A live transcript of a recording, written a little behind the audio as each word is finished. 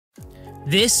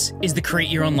This is the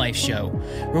Create Your Own Life show,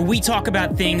 where we talk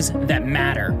about things that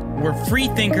matter. We're free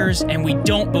thinkers and we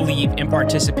don't believe in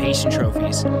participation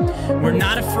trophies. We're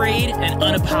not afraid and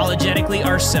unapologetically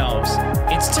ourselves.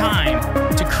 It's time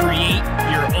to create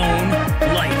your own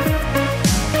life.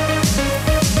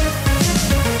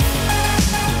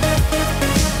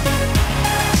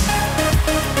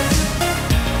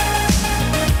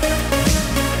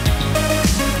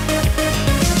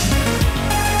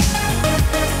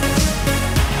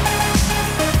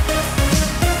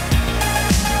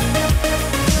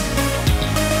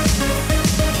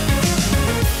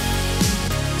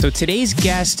 So today's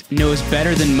guest knows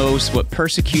better than most what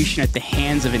persecution at the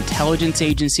hands of intelligence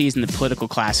agencies and the political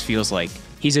class feels like.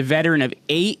 He's a veteran of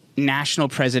 8 national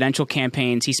presidential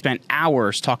campaigns. He spent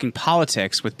hours talking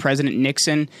politics with President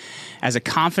Nixon as a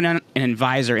confidant and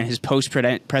advisor in his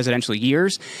post-presidential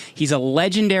years. He's a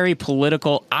legendary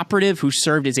political operative who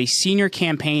served as a senior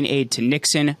campaign aide to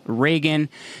Nixon, Reagan,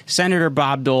 Senator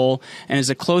Bob Dole, and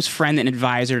is a close friend and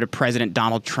advisor to President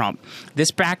Donald Trump. This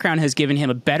background has given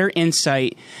him a better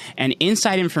insight and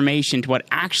inside information to what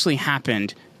actually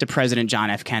happened to President John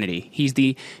F. Kennedy. He's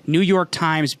the New York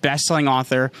Times bestselling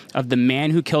author of The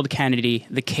Man Who Killed Kennedy,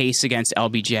 The Case Against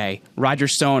LBJ. Roger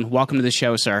Stone, welcome to the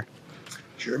show, sir.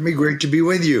 Jeremy, great to be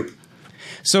with you.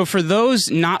 So for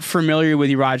those not familiar with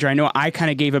you, Roger, I know I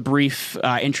kind of gave a brief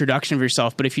introduction of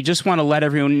yourself, but if you just want to let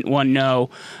everyone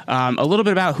know a little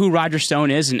bit about who Roger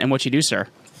Stone is and what you do, sir.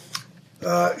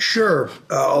 Sure.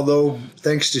 Although,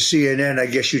 thanks to CNN, I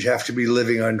guess you'd have to be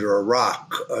living under a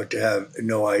rock to have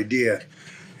no idea.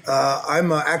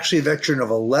 I'm actually a veteran of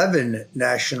 11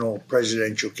 national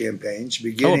presidential campaigns.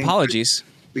 Beginning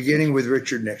with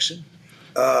Richard Nixon,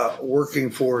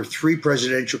 working for 3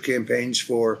 presidential campaigns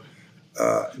for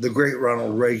the great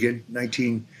Ronald Reagan,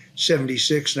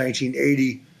 1976,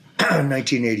 1980,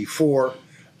 1984.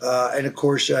 And of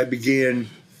course, I began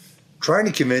trying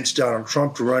to convince Donald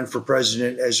Trump to run for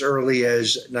president as early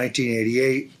as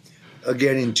 1988,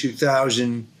 again in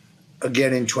 2000,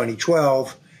 again in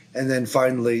 2012, and then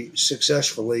finally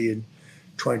successfully in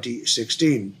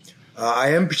 2016.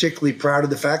 I am particularly proud of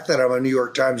the fact that I'm a New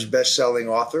York Times best-selling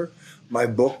author. My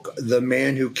book, The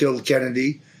Man Who Killed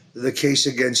Kennedy, The Case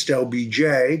Against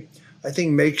LBJ, I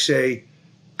think makes a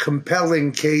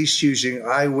compelling case using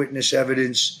eyewitness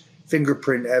evidence,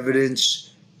 fingerprint evidence,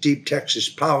 deep Texas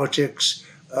politics,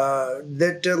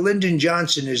 that Lyndon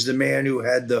Johnson is the man who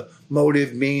had the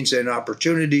motive, means, and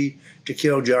opportunity to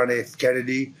kill John F.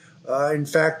 Kennedy. In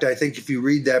fact, I think if you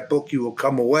read that book, you will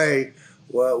come away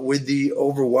with the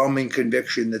overwhelming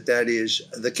conviction that that is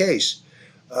the case.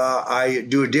 I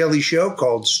do a daily show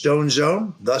called Stone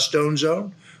Zone, The Stone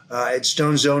Zone, at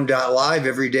stonezone.live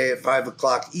every day at 5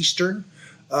 o'clock Eastern.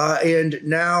 And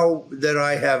now that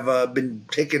I have been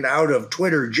taken out of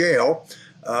Twitter jail,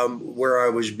 where I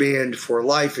was banned for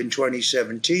life in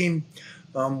 2017,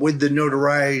 with the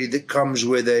notoriety that comes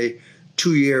with a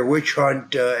 2-year witch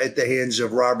hunt at the hands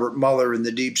of Robert Mueller and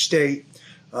the deep state,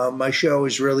 my show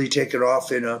has really taken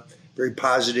off in a very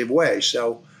positive way.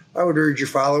 So I would urge your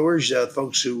followers,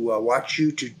 folks who watch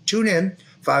you, to tune in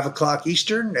 5 o'clock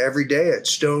Eastern every day at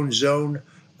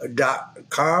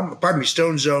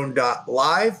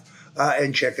stonezone.live,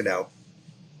 and check it out.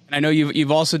 I know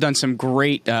you've also done some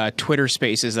great Twitter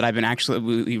spaces that I've been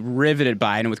absolutely riveted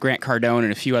by, and with Grant Cardone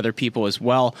and a few other people as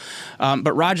well.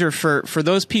 But Roger, for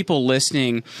those people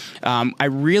listening, I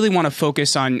really want to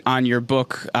focus on your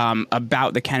book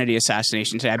about the Kennedy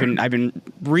assassination today. I've been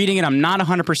reading it. I'm not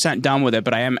 100% done with it,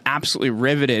 but I am absolutely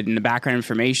riveted in the background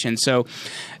information. So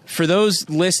for those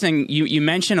listening, you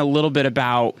mentioned a little bit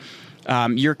about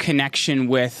your connection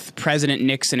with President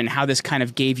Nixon and how this kind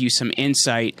of gave you some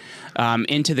insight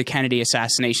into the Kennedy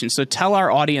assassination. So tell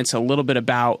our audience a little bit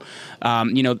about,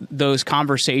 those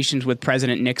conversations with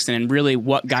President Nixon and really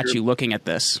what got you looking at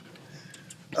this.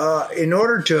 In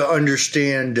order to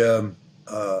understand the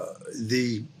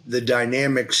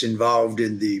dynamics involved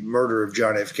in the murder of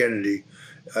John F. Kennedy,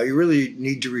 you really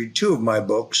need to read 2 of my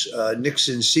books,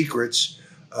 Nixon's Secrets,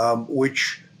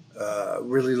 which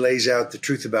really lays out the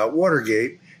truth about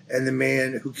Watergate, and The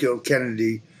Man Who Killed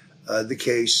Kennedy, The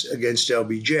Case Against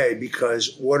LBJ,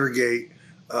 because Watergate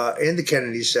and the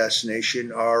Kennedy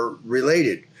assassination are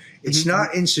related. It's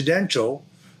not incidental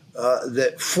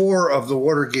that 4 of the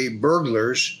Watergate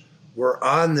burglars were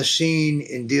on the scene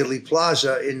in Dealey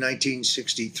Plaza in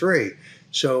 1963.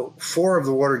 So 4 of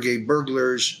the Watergate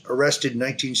burglars arrested in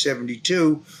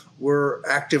 1972 were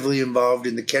actively involved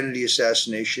in the Kennedy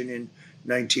assassination in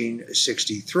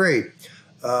 1963.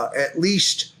 At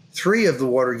least 3 of the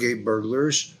Watergate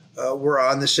burglars were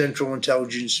on the Central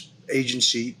Intelligence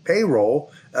agency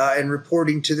payroll and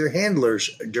reporting to their handlers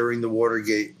during the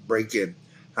Watergate break-in.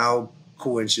 How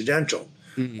coincidental.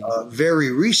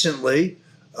 Very recently,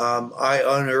 I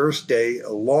unearthed a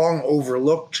long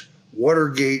overlooked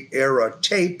Watergate era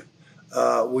tape,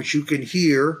 which you can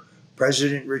hear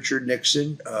President Richard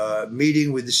Nixon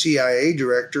meeting with the CIA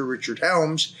director, Richard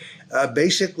Helms,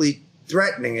 basically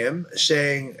threatening him,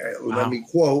 saying, let me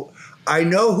quote, "I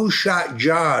know who shot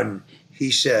John,"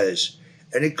 he says,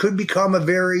 "and it could become a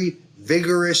very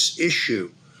vigorous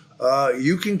issue.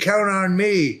 You can count on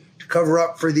me to cover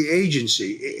up for the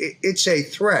agency." It's a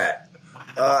threat,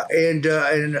 and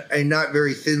a not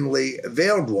very thinly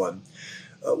veiled one.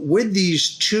 With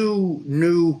these two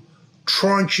new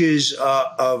tranches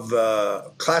of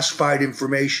classified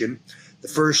information, the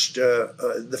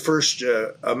first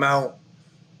amount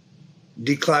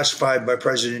declassified by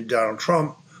President Donald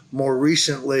Trump, more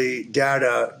recently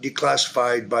data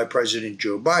declassified by President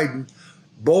Joe Biden,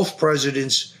 both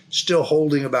presidents still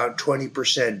holding about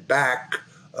 20% back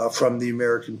from the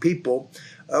American people,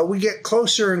 we get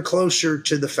closer and closer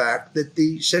to the fact that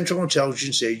the Central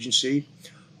Intelligence Agency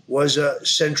was a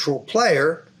central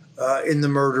player in the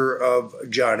murder of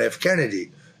John F.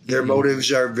 Kennedy. Their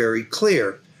motives are very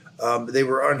clear. They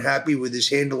were unhappy with his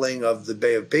handling of the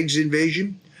Bay of Pigs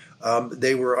invasion.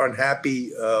 They were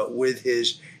unhappy with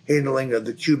his handling of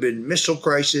the Cuban Missile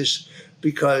Crisis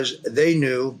because they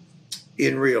knew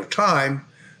in real time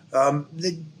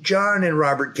that John and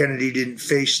Robert Kennedy didn't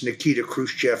face Nikita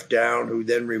Khrushchev down, who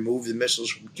then removed the missiles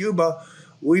from Cuba.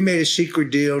 We made a secret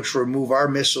deal to remove our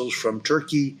missiles from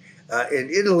Turkey and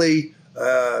Italy,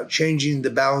 changing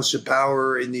the balance of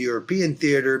power in the European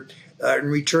theater in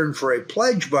return for a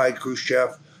pledge by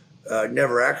Khrushchev,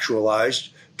 never actualized,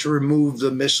 to remove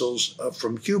the missiles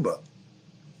from Cuba.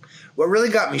 What really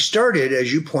got me started,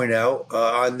 as you point out,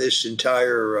 on this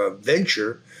entire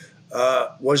venture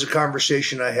was a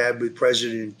conversation I had with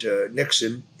President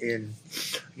Nixon in,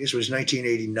 I guess it was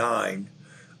 1989.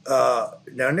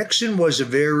 Now, Nixon was a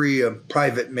very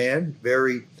private man,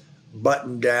 very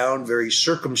buttoned down, very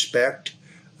circumspect,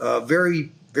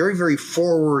 very, very, very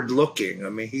forward-looking. I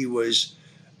mean, he was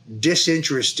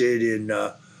disinterested in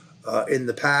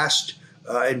the past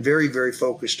and very, very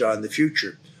focused on the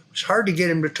future. It was hard to get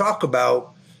him to talk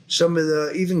about some of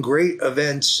the even great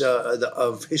events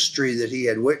of history that he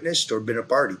had witnessed or been a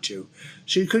party to.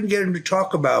 So you couldn't get him to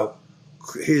talk about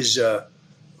his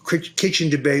kitchen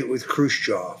debate with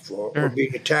Khrushchev or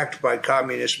being attacked by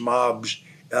communist mobs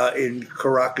in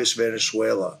Caracas,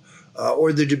 Venezuela,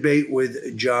 or the debate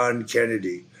with John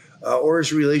Kennedy, or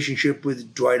his relationship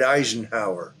with Dwight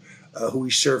Eisenhower, who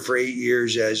he served for 8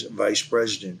 years as vice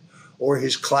president, or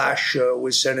his clash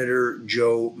with Senator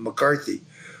Joe McCarthy.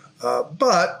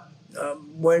 But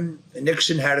when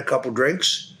Nixon had a couple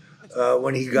drinks,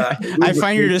 when he got, I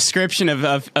find your description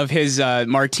of his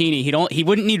martini. He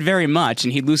wouldn't need very much,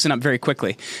 and he'd loosen up very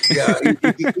quickly. Yeah,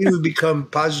 he would become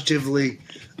positively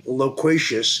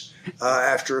loquacious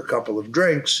after a couple of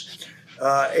drinks.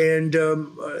 And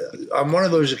on one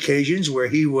of those occasions where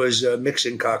he was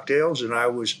mixing cocktails and I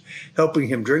was helping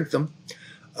him drink them,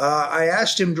 I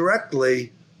asked him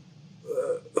directly,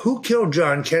 who killed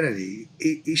John Kennedy?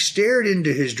 He stared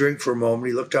into his drink for a moment.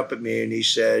 He looked up at me and he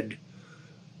said,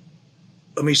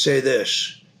 "Let me say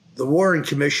this. The Warren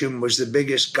Commission was the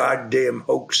biggest goddamn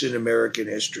hoax in American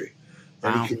history."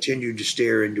 And He continued to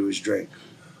stare into his drink.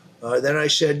 Then I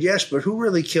said, "Yes, but who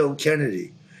really killed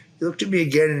Kennedy?" He looked at me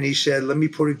again and he said, "Let me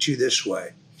put it to you this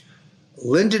way.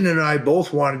 Lyndon and I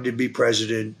both wanted to be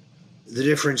president. The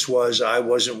difference was I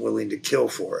wasn't willing to kill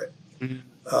for it."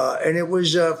 And it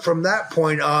was from that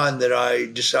point on that I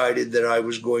decided that I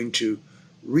was going to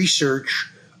research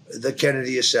the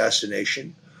Kennedy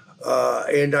assassination.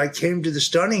 And I came to the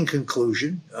stunning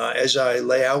conclusion, as I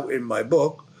lay out in my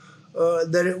book,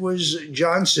 that it was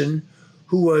Johnson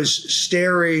who was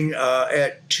staring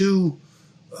at two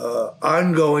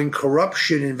ongoing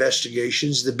corruption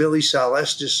investigations, the Billy Sal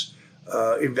Estes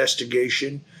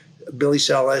investigation. Billy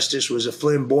Sal Estes was a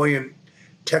flamboyant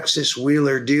Texas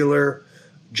wheeler dealer.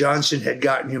 Johnson had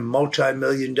gotten him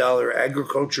multi-million-dollar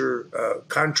agriculture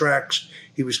contracts.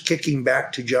 He was kicking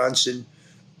back to Johnson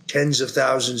tens of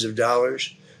thousands of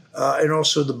dollars. And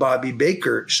also the Bobby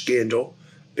Baker scandal.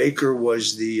 Baker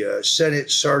was the Senate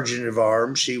Sergeant of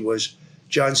Arms. He was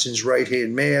Johnson's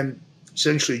right-hand man,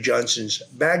 essentially Johnson's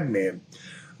bag man.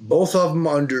 Both of them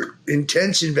under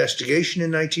intense investigation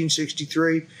in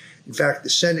 1963. In fact, the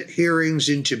Senate hearings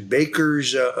into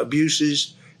Baker's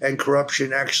abuses and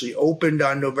corruption actually opened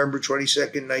on November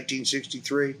 22nd,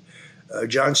 1963.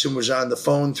 Johnson was on the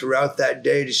phone throughout that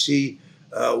day to see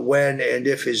when and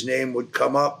if his name would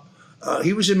come up.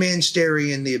 He was a man staring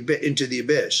into the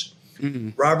abyss.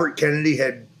 Robert Kennedy,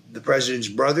 the president's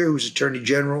brother, who was Attorney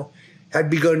General, had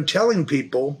begun telling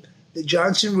people that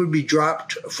Johnson would be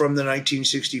dropped from the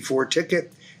 1964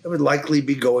 ticket and would likely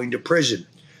be going to prison.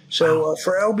 So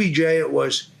for LBJ, it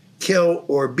was kill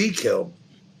or be killed.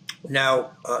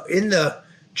 Now, in the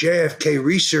JFK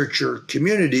researcher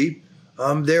community,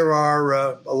 there are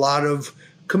a lot of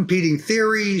competing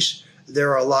theories.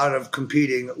 There are a lot of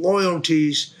competing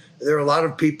loyalties. There are a lot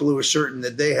of people who are certain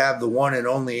that they have the one and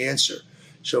only answer.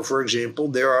 So, for example,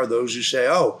 there are those who say,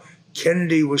 oh,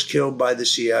 Kennedy was killed by the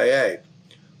CIA.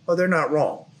 Well, they're not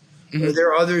wrong. There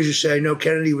are others who say, no,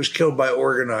 Kennedy was killed by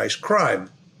organized crime.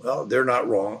 Well, they're not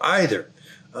wrong either.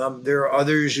 There are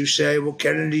others who say, well,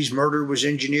 Kennedy's murder was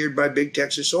engineered by Big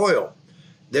Texas Oil.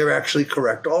 They're actually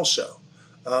correct also.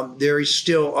 There is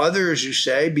still others who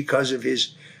say, because of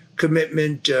his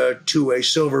commitment to a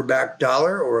silver-backed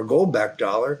dollar or a gold-backed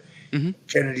dollar,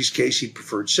 Kennedy's case, he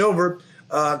preferred silver,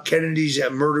 Kennedy's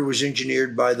murder was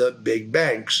engineered by the big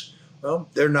banks. Well,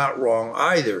 they're not wrong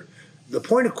either. The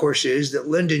point, of course, is that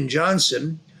Lyndon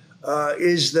Johnson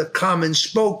is the common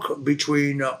spoke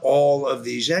between all of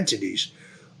these entities.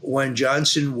 When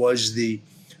Johnson was the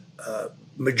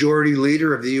majority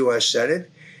leader of the U.S.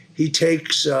 Senate, he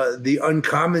takes the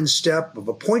uncommon step of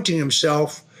appointing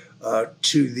himself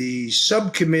to the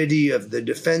subcommittee of the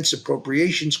Defense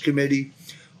Appropriations Committee,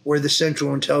 where the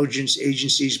Central Intelligence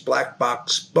Agency's black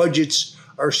box budgets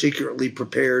are secretly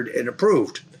prepared and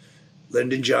approved.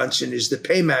 Lyndon Johnson is the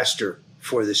paymaster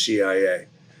for the CIA.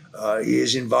 He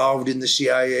is involved in the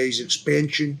CIA's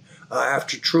expansion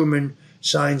after Truman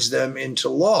signs them into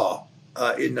law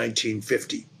in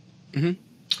 1950.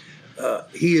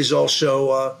 He is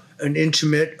also an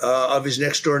intimate of his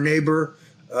next-door neighbor,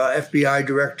 FBI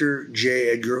Director J.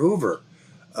 Edgar Hoover.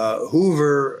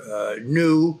 Hoover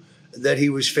knew that he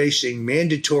was facing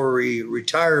mandatory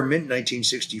retirement in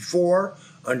 1964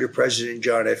 under President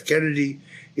John F. Kennedy.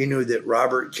 He knew that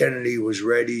Robert Kennedy was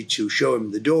ready to show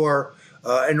him the door,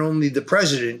 and only the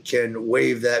president can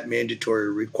waive that mandatory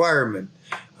requirement.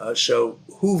 So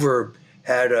Hoover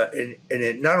had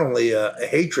not only a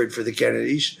hatred for the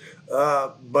Kennedys,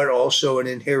 but also an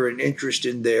inherent interest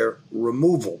in their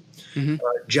removal.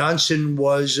 Johnson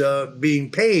was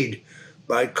being paid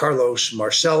by Carlos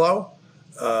Marcello,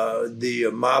 the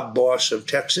mob boss of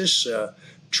Texas,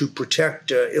 to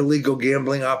protect illegal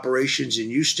gambling operations in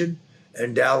Houston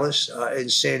and Dallas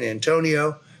and San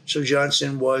Antonio. So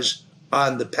Johnson was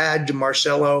on the pad to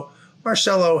Marcello.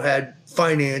 Marcello had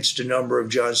financed a number of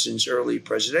Johnson's early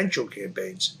presidential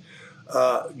campaigns.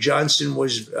 Johnson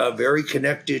was very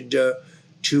connected to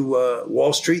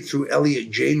Wall Street through Elliot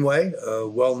Janeway, a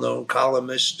well-known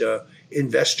columnist,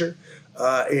 investor.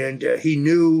 And he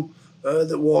knew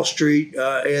that Wall Street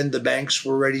and the banks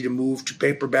were ready to move to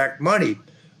paper-backed money,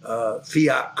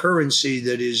 fiat currency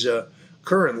that is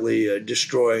currently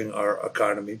destroying our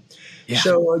economy.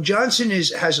 So Johnson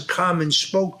has a common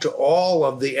spoke to all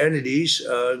of the entities,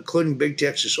 including Big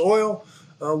Texas Oil,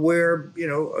 where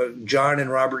John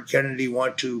and Robert Kennedy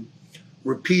want to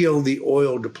repeal the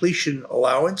oil depletion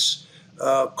allowance,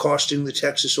 costing the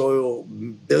Texas oil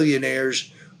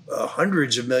billionaires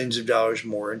hundreds of millions of dollars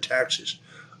more in taxes.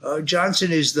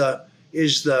 Johnson is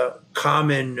the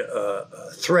common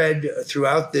thread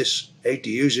throughout this, hate to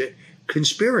use it,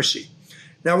 conspiracy.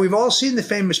 Now, we've all seen the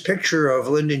famous picture of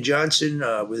Lyndon Johnson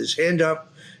with his hand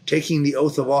up, taking the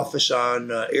oath of office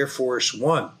on Air Force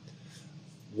One.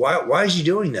 Why is he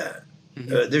doing that?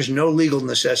 There's no legal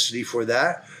necessity for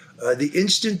that. The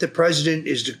instant the president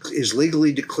is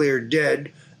legally declared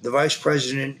dead, the vice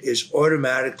president is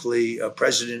automatically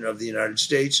president of the United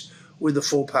States with the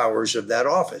full powers of that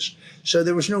office. So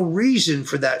there was no reason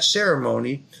for that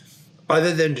ceremony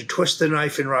other than to twist the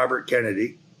knife in Robert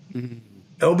Kennedy.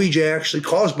 LBJ actually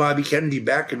calls Bobby Kennedy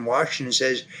back in Washington and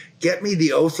says, get me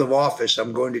the oath of office.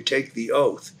 I'm going to take the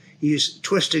oath. He is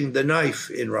twisting the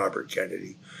knife in Robert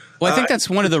Kennedy. Well, I think that's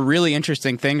one of the really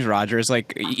interesting things, Roger, is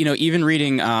even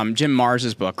reading Jim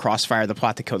Mars's book, Crossfire, The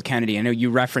Plot That Killed Kennedy. I know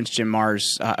you referenced Jim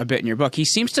Mars a bit in your book. He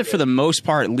seems to, for the most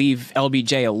part, leave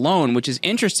LBJ alone, which is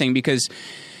interesting because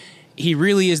he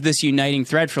really is this uniting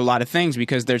thread for a lot of things,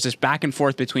 because there's this back and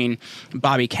forth between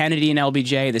Bobby Kennedy and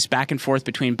LBJ, this back and forth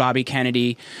between Bobby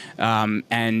Kennedy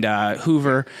and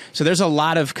Hoover. So there's a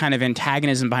lot of kind of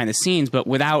antagonism behind the scenes, but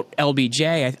without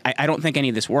LBJ, I don't think any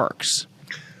of this works.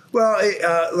 Well,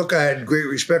 look, I had great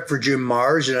respect for Jim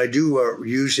Mars, and I do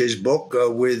use his book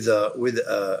with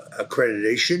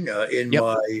accreditation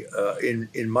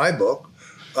in my book.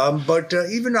 But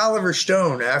even Oliver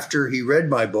Stone, after he read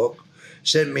my book,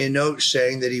 sent me a note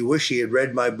saying that he wished he had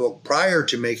read my book prior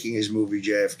to making his movie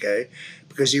JFK,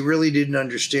 because he really didn't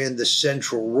understand the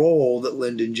central role that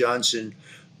Lyndon Johnson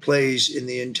plays in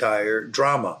the entire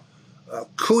drama.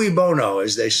 Cui bono,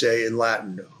 as they say in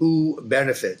Latin, who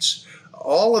benefits?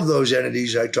 All of those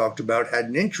entities I talked about had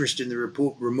an interest in the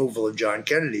removal of John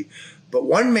Kennedy, but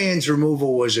one man's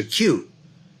removal was acute.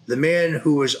 The man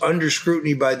who was under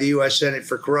scrutiny by the U.S. Senate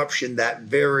for corruption that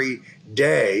very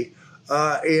day.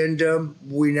 And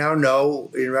we now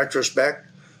know, in retrospect,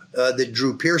 that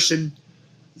Drew Pearson,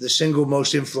 the single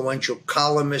most influential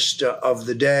columnist of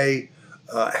the day,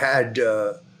 had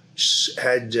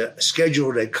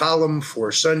scheduled a column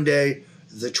for Sunday,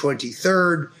 the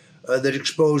 23rd, that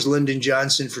exposed Lyndon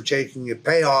Johnson for taking a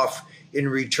payoff in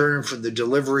return for the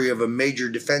delivery of a major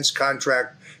defense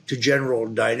contract to General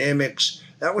Dynamics.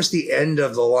 That was the end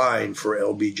of the line for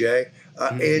LBJ,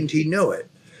 and he knew it.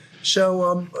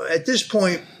 So at this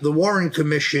point, the Warren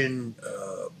Commission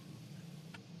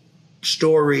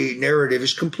story narrative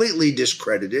is completely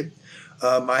discredited.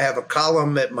 I have a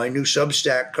column at my new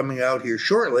Substack coming out here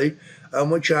shortly, in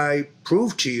which I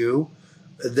prove to you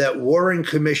that Warren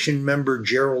Commission member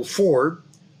Gerald Ford,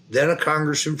 then a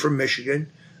congressman from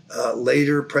Michigan,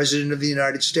 later president of the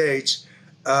United States,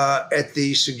 at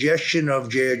the suggestion of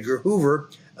J. Edgar Hoover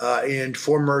and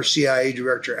former CIA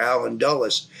Director Allen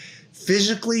Dulles,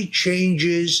 physically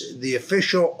changes the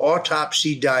official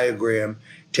autopsy diagram,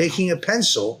 taking a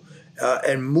pencil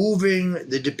and moving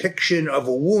the depiction of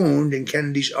a wound in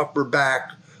Kennedy's upper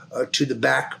back to the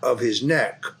back of his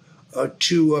neck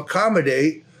to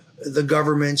accommodate the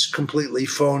government's completely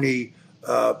phony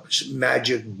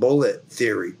magic bullet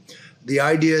theory. The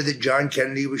idea that John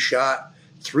Kennedy was shot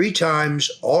 3 times,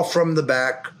 all from the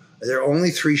back. There are only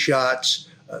 3 shots.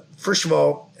 First of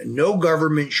all, no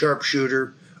government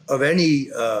sharpshooter of any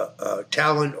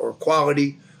talent or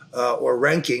quality or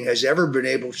ranking has ever been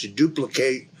able to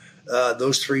duplicate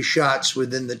those 3 shots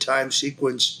within the time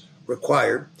sequence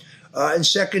required. And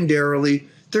secondarily,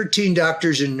 13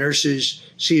 doctors and nurses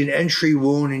see an entry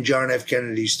wound in John F.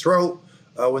 Kennedy's throat.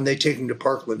 When they take him to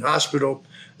Parkland Hospital,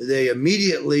 they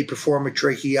immediately perform a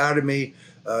tracheotomy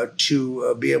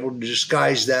to be able to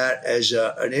disguise that as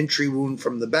an entry wound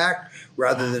from the back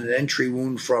rather than an entry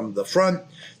wound from the front.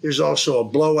 There's also a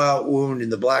blowout wound in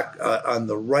the on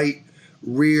the right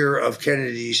rear of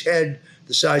Kennedy's head,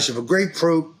 the size of a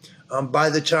grapefruit. By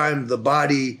the time the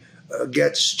body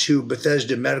gets to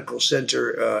Bethesda Medical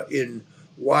Center in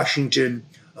Washington,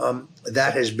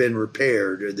 that has been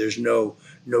repaired. There's no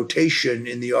notation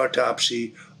in the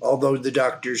autopsy, although the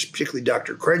doctors, particularly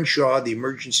Dr. Crenshaw, the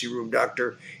emergency room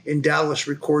doctor in Dallas,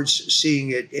 records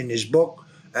seeing it in his book,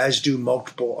 as do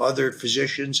multiple other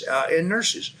physicians and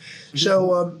nurses. Mm-hmm.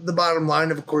 So the bottom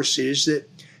line, of course, is that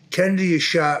Kennedy is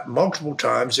shot multiple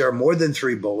times. There are more than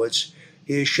 3 bullets.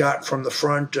 He is shot from the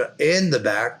front and the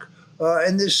back,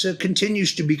 and this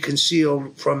continues to be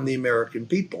concealed from the American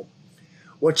people.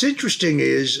 What's interesting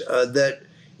is that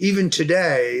even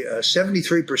today,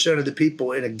 73% of the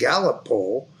people in a Gallup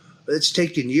poll that's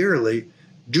taken yearly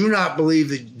do not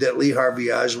believe that Lee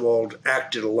Harvey Oswald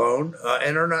acted alone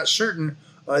and are not certain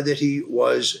that he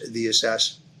was the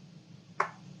assassin.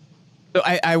 So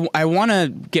I want to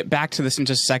get back to this in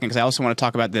just a second, because I also want to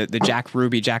talk about the Jack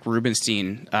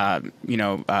Rubenstein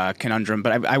conundrum.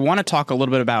 But I want to talk a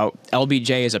little bit about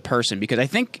LBJ as a person, because I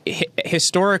think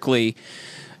historically,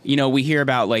 we hear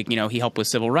about, he helped with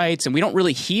civil rights, and we don't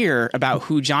really hear about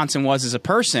who Johnson was as a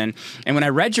person. And when I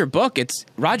read your book, it's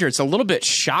a little bit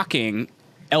shocking.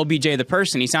 LBJ the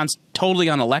person, he sounds totally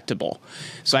unelectable.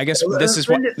 So I guess this is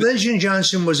what Lyndon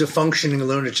Johnson was. A functioning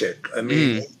lunatic. I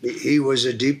mean, he was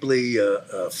a deeply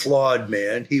flawed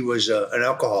man. He was an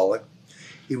alcoholic.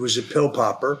 He was a pill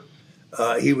popper.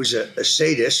 He was a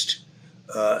sadist.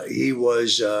 He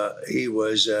was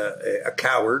a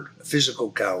coward, a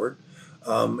physical coward.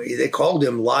 They called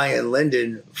him Lion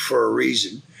Lyndon for a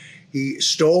reason. He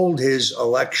stole his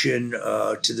election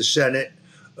to the Senate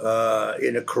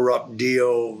in a corrupt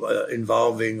deal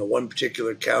involving one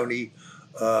particular county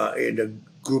and a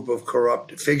group of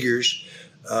corrupt figures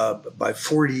by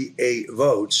 48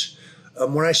 votes.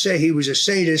 When I say he was a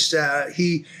sadist,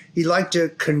 he liked to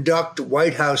conduct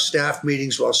White House staff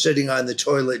meetings while sitting on the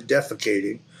toilet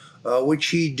defecating, which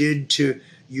he did to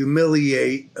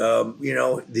humiliate,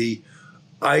 the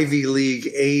Ivy League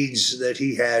aides that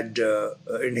he had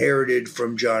inherited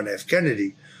from John F.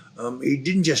 Kennedy. He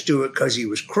didn't just do it because he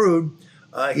was crude.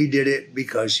 He did it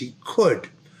because he could.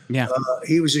 Yeah.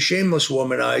 He was a shameless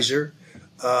womanizer.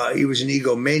 He was an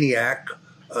egomaniac.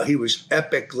 He was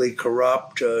epically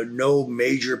corrupt. No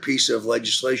major piece of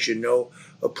legislation, no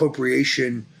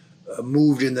appropriation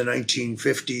moved in the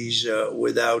 1950s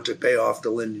without a payoff to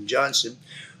Lyndon Johnson.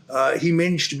 He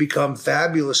managed to become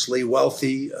fabulously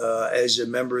wealthy as a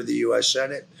member of the U.S.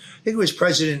 Senate. I think it was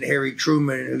President Harry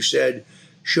Truman who said,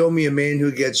 "Show me a man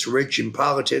who gets rich in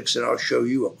politics and I'll show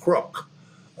you a crook."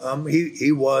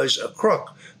 He was a crook,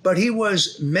 but he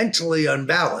was mentally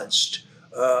unbalanced.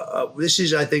 This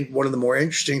is, I think, one of the more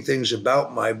interesting things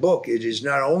about my book. It is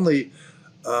not only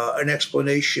an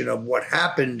explanation of what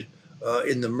happened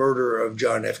in the murder of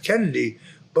John F. Kennedy,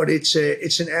 but it's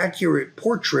an accurate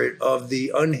portrait of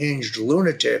the unhinged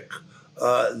lunatic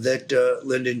that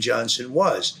Lyndon Johnson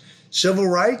was. Civil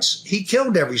rights, he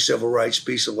killed every civil rights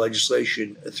piece of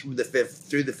legislation through the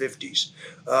 50s.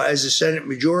 As a Senate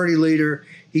Majority Leader,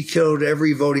 he killed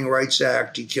every Voting Rights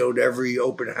Act, he killed every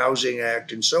Open Housing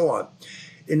Act, and so on.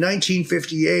 In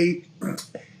 1958,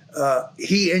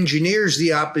 he engineers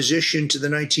the opposition to the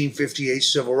 1958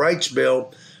 Civil Rights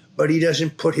Bill, but he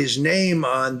doesn't put his name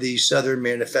on the Southern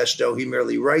Manifesto. He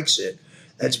merely writes it.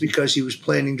 That's because he was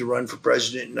planning to run for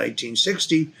president in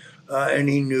 1960, and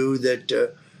he knew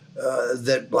that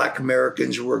that Black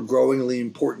Americans were a growingly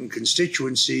important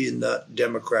constituency in the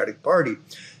Democratic Party.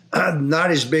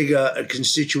 Not as big a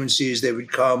constituency as they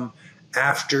would come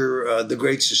after the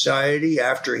Great Society,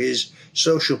 after his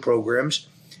social programs.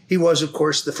 He was, of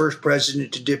course, the first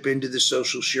president to dip into the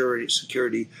Social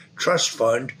Security Trust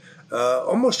Fund.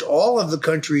 Almost all of the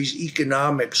country's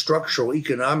structural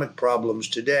economic problems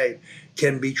today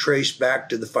can be traced back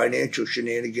to the financial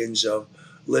shenanigans of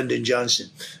Lyndon Johnson.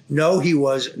 No, he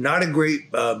was not a great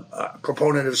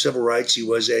proponent of civil rights. He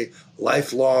was a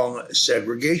lifelong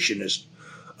segregationist.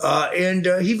 And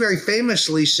he very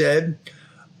famously said,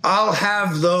 "I'll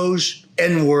have those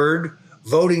N-word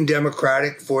voting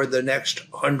Democratic for the next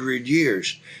 100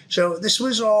 years." So this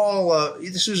was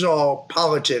all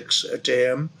politics to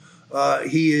him.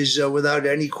 He is, without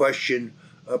any question,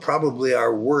 probably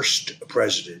our worst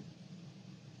president.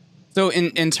 So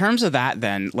in terms of that,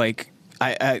 then, like,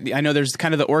 I know there's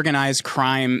kind of the organized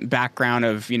crime background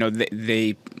of,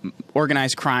 the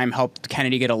organized crime helped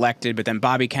Kennedy get elected, but then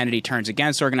Bobby Kennedy turns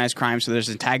against organized crime. So there's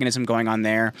antagonism going on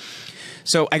there.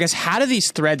 So I guess, how do these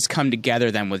threads come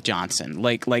together then with Johnson?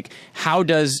 Like how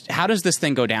does this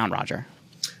thing go down, Roger?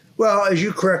 Well, as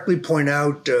you correctly point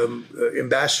out,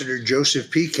 Ambassador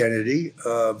Joseph P. Kennedy,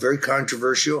 very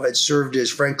controversial, had served as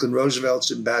Franklin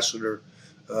Roosevelt's ambassador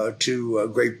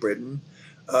to Great Britain,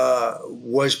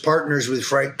 was partners with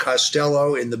Frank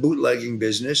Costello in the bootlegging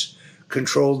business,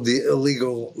 controlled the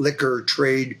illegal liquor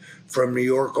trade from New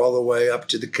York all the way up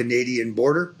to the Canadian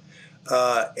border.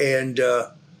 And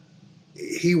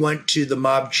he went to the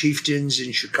mob chieftains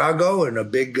in Chicago in a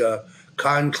big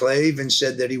conclave and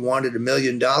said that he wanted $1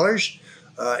 million.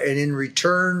 And in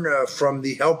return, from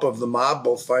the help of the mob,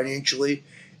 both financially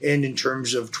and in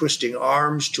terms of twisting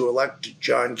arms to elect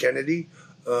John Kennedy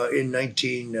in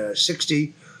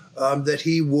 1960, that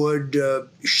he would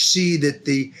see that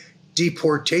the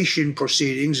deportation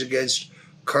proceedings against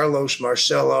Carlos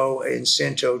Marcello and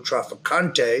Santo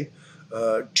Trafficante,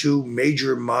 two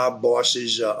major mob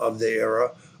bosses of the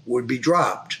era, would be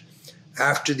dropped.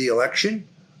 After the election,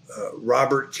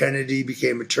 Robert Kennedy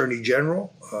became Attorney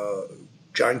General.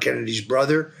 John Kennedy's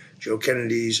brother, Joe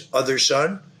Kennedy's other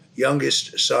son, younger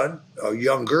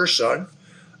son,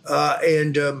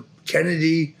 and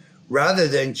Kennedy, rather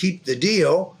than keep the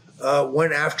deal,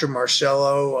 went after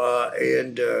Marcello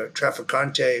and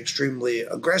Trafficante extremely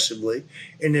aggressively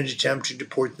in an attempt to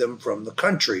deport them from the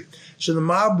country. So the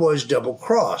mob was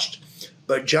double-crossed.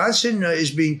 But Johnson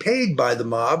is being paid by the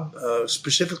mob,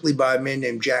 specifically by a man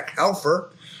named Jack Halfer.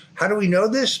 How do we know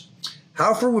this?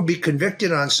 Halfer would be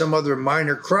convicted on some other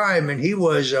minor crime, and he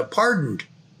was pardoned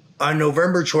on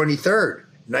November 23rd,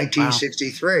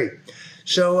 1963. Wow.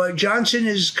 So Johnson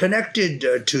is connected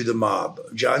to the mob.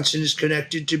 Johnson is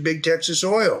connected to Big Texas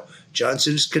Oil.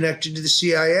 Johnson is connected to the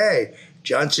CIA.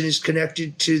 Johnson is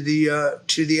connected to the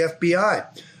FBI.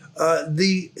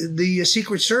 The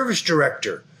Secret Service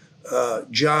director,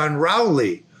 John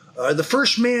Rowley, the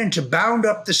first man to bound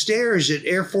up the stairs at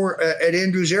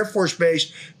Andrews Air Force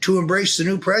Base to embrace the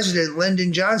new president,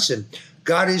 Lyndon Johnson,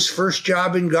 got his first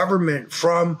job in government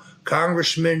from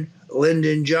Congressman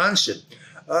Lyndon Johnson.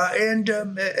 And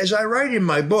as I write in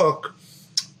my book,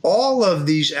 all of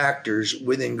these actors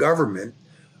within government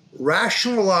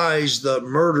rationalize the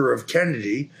murder of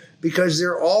Kennedy because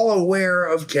they're all aware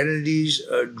of Kennedy's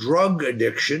drug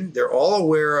addiction. They're all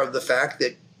aware of the fact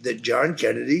that John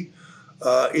Kennedy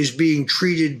is being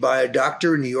treated by a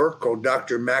doctor in New York called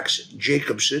Dr. Max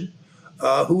Jacobson.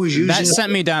 who was using that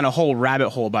sent me down a whole rabbit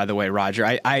hole, by the way, Roger.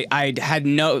 I had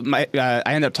no, I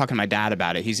ended up talking to my dad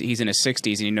about it. He's in his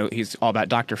 60s, and he's all about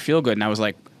Dr. Feelgood, and I was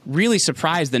like really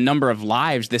surprised the number of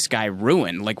lives this guy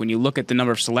ruined. Like when you look at the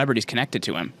number of celebrities connected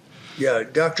to him. Yeah,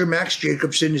 Dr. Max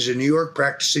Jacobson is a New York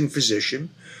practicing physician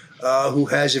who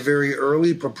has a very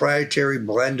early proprietary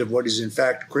blend of what is in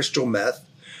fact crystal meth.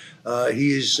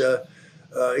 He's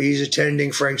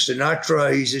attending Frank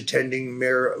Sinatra. He's attending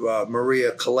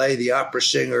Maria Calais, the opera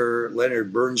singer,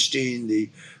 Leonard Bernstein, the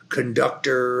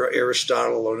conductor,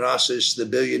 Aristotle Onassis, the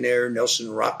billionaire,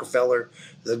 Nelson Rockefeller,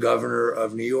 the governor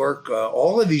of New York.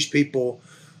 All of these people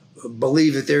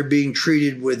believe that they're being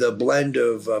treated with a blend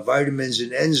of vitamins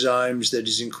and enzymes that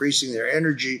is increasing their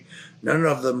energy. None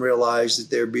of them realize that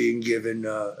they're being given,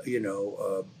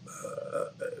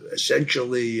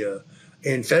 essentially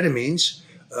amphetamines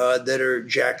that are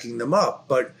jacking them up.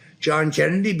 But John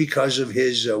Kennedy, because of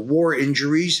his war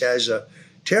injuries, has a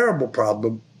terrible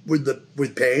problem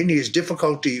with pain. He has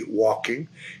difficulty walking.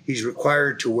 He's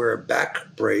required to wear a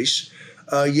back brace.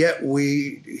 Yet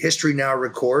history now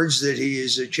records that he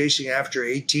is chasing after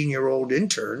 18-year-old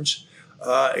interns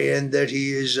and that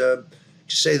he is, to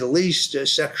say the least,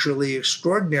 sexually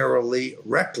extraordinarily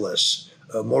reckless,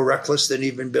 more reckless than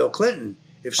even Bill Clinton,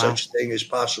 if such a thing is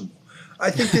possible.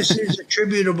 I think this is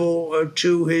attributable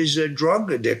to his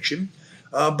drug addiction,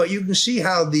 but you can see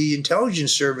how the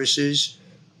intelligence services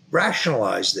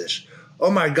rationalize this. Oh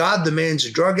my God, the man's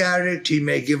a drug addict. He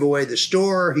may give away the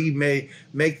store. He may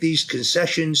make these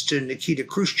concessions to Nikita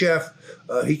Khrushchev.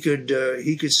 He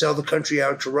could sell the country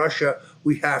out to Russia.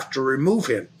 We have to remove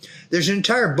him. There's an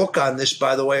entire book on this,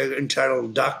 by the way,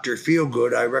 entitled Dr.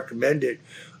 Feelgood. I recommend it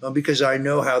because I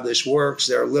know how this works.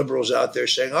 There are liberals out there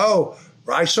saying, oh,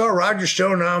 I saw Roger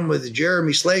Stone on with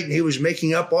Jeremy Slate, and he was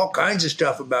making up all kinds of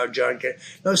stuff about John Kennedy.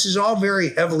 No, this is all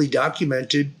very heavily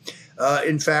documented.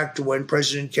 In fact, when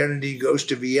President Kennedy goes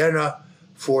to Vienna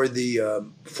for the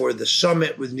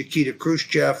summit with Nikita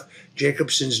Khrushchev,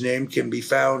 Jacobson's name can be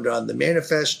found on the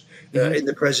manifest in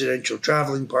the presidential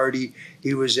traveling party.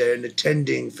 He was an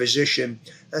attending physician.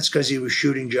 That's because he was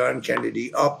shooting John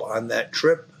Kennedy up on that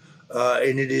trip.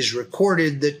 And it is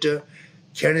recorded that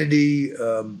Kennedy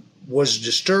was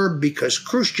disturbed because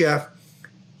Khrushchev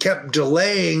kept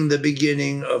delaying the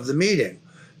beginning of the meeting.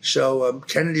 So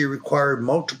Kennedy required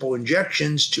multiple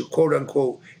injections to, quote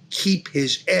unquote, keep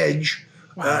his edge.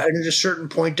 Wow. And at a certain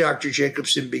point, Dr.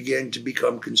 Jacobson began to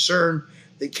become concerned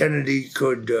that Kennedy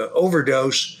could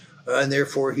overdose, and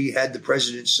therefore he had the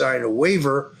president sign a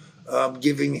waiver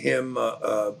giving him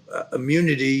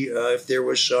immunity if there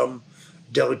was some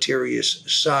deleterious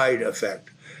side effect.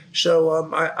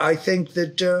 So I think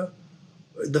that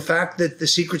the fact that the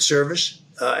Secret Service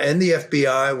and the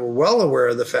FBI were well aware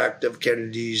of the fact of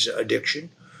Kennedy's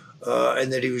addiction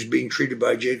and that he was being treated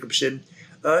by Jacobson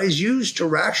is used to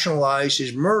rationalize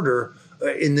his murder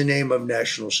in the name of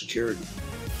national security.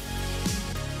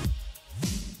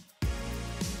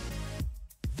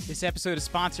 This episode is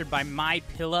sponsored by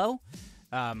MyPillow,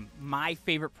 my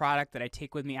favorite product that I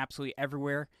take with me absolutely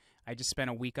everywhere. I just spent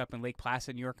a week up in Lake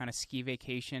Placid, New York on a ski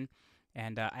vacation,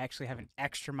 and I actually have an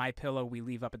extra MyPillow we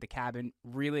leave up at the cabin.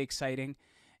 Really exciting,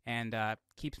 and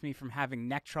keeps me from having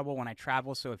neck trouble when I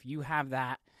travel. So if you have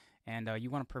that and you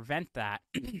want to prevent that,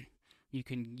 you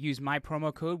can use my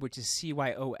promo code, which is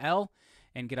CYOL,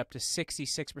 and get up to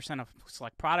 66% off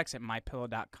select products at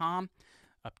mypillow.com.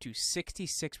 Up to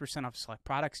 66% off select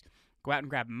products. Go out and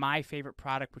grab my favorite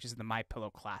product, which is the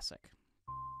MyPillow Classic.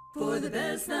 For the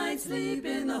best night's sleep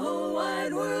in the whole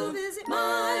wide world, visit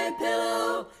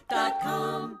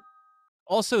mypillow.com.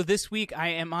 Also, this week I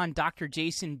am on Dr.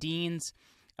 Jason Dean's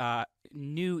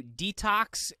new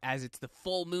detox, as it's the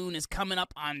full moon is coming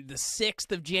up on the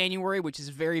 6th of January, which is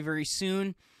very, very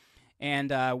soon.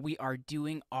 And we are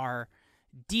doing our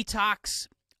detox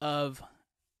of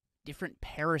different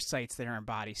parasites that are in our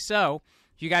body. So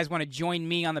if you guys want to join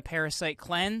me on the parasite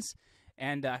cleanse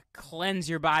and cleanse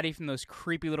your body from those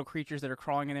creepy little creatures that are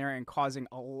crawling in there and causing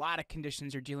a lot of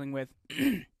conditions you're dealing with,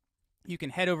 you can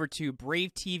head over to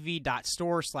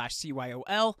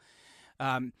bravetv.store/CYOL.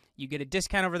 You get a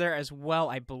discount over there as well.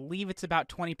 I believe it's about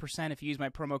 20% if you use my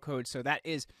promo code. So that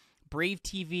is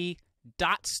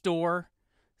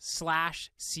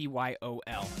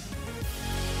bravetv.store/CYOL.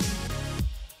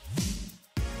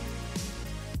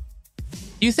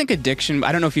 Do you think addiction,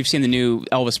 I don't know if you've seen the new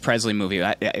Elvis Presley movie.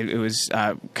 It was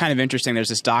kind of interesting. There's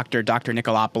this doctor, Dr.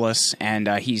 Nicolopoulos, and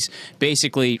he's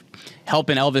basically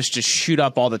helping Elvis just shoot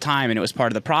up all the time, and it was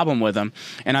part of the problem with him.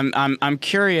 And I'm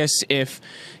curious if,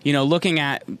 looking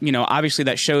at, obviously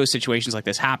that shows situations like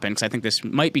this happen, because I think this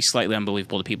might be slightly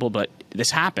unbelievable to people, but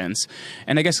this happens.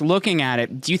 And I guess looking at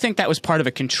it, do you think that was part of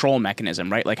a control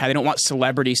mechanism, right? Like how they don't want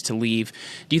celebrities to leave.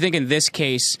 Do you think in this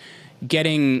case,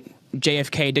 getting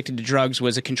JFK addicted to drugs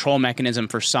was a control mechanism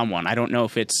for someone? I don't know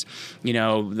if it's,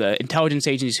 the intelligence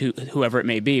agencies, whoever it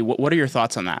may be. What are your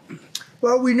thoughts on that?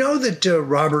 Well, we know that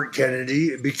Robert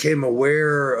Kennedy became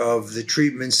aware of the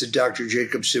treatments that Dr.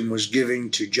 Jacobson was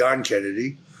giving to John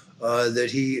Kennedy, that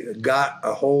he got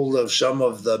a hold of some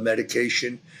of the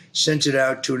medication, sent it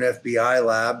out to an FBI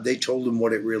lab. They told him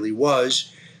what it really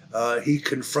was. He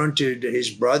confronted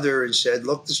his brother and said,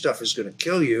 look, the stuff is going to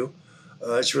kill you.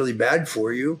 It's really bad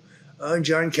for you. And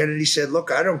John Kennedy said, look,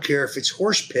 I don't care if it's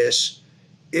horse piss.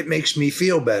 It makes me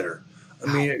feel better.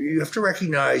 I mean, you have to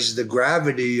recognize the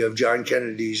gravity of John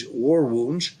Kennedy's war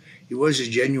wounds. He was a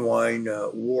genuine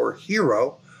war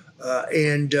hero.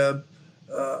 And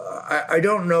I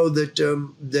don't know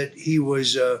that he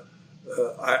was,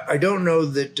 I don't know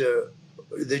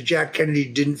that Jack Kennedy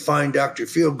didn't find Dr.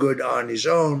 Feelgood on his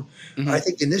own. Mm-hmm. I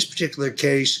think in this particular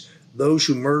case, those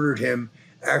who murdered him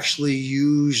actually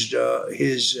used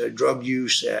his drug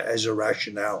use as a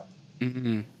rationale.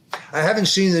 Mm-hmm. I haven't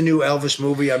seen the new Elvis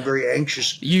movie. I'm very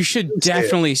anxious. You should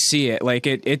definitely see it. Like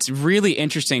it's really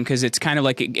interesting because it's kind of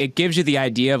like it gives you the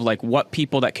idea of like what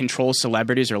people that control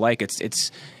celebrities are like.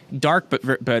 It's dark, but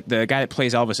the guy that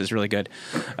plays Elvis is really good.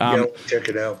 Check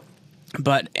it out.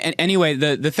 But anyway,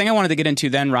 the thing I wanted to get into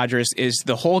then, Roger, is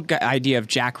the whole idea of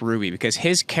Jack Ruby, because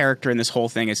his character in this whole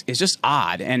thing is just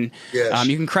odd. And yes.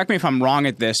 You can correct me if I'm wrong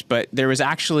at this, but there was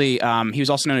actually he was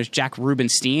also known as Jack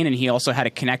Rubenstein, and he also had a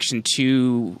connection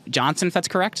to Johnson, if that's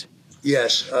correct?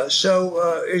 Yes.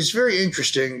 So it's very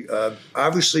interesting.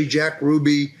 Obviously, Jack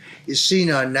Ruby is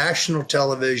seen on national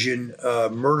television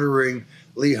murdering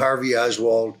Lee Harvey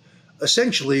Oswald,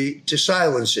 essentially to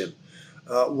silence him.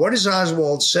 What does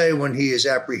Oswald say when he is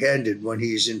apprehended, when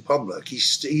he is in public?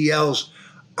 He yells,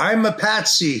 "I'm a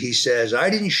patsy," he says. "I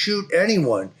didn't shoot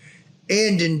anyone."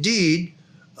 And indeed,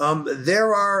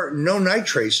 there are no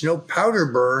nitrates, no powder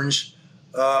burns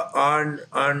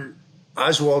on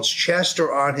Oswald's chest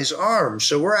or on his arm.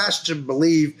 So we're asked to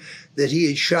believe that he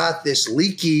had shot this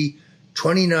leaky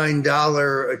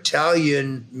 $29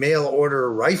 Italian mail order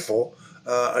rifle,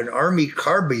 an Army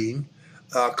carbine,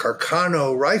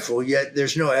 Carcano rifle, yet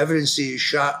there's no evidence he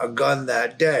shot a gun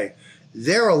that day.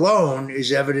 There alone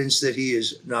is evidence that he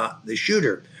is not the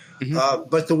shooter. Mm-hmm.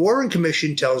 But the Warren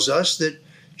Commission tells us that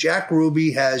Jack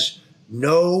Ruby has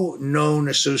no known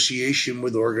association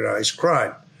with organized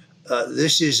crime.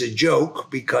 This is a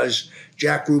joke because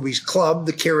Jack Ruby's club,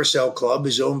 the Carousel Club,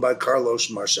 is owned by Carlos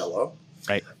Marcello.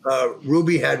 Right.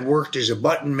 Ruby had worked as a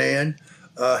button man,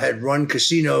 had run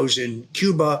casinos in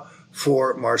Cuba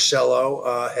for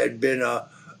Marcello,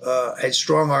 had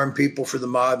strong-armed people for the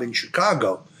mob in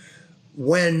Chicago.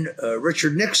 When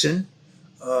Richard Nixon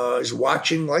is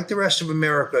watching, like the rest of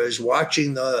America, is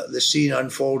watching the scene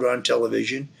unfold on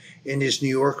television in his New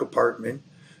York apartment,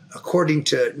 according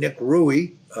to Nick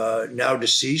Ruey, now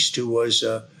deceased, who was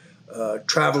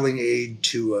traveling aide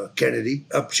to Kennedy,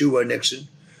 up to Nixon,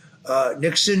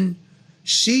 Nixon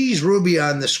sees Ruby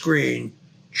on the screen,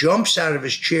 jumps out of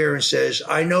his chair and says,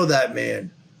 "I know that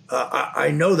man.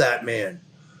 I know that man."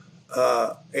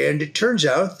 And it turns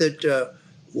out that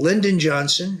Lyndon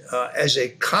Johnson, as a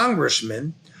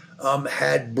congressman,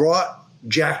 had brought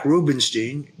Jack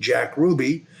Rubenstein, Jack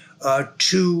Ruby,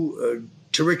 to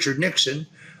Richard Nixon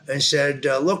and said,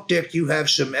 "Look, Dick, you have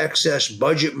some excess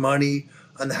budget money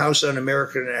on the House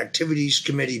Un-American Activities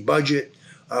Committee budget.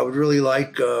 I would really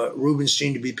like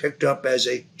Rubenstein to be picked up as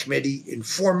a committee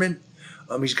informant.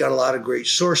 He's got a lot of great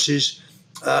sources."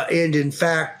 And in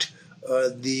fact,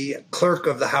 the clerk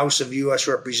of the House of U.S.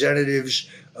 Representatives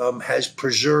has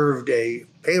preserved a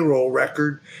payroll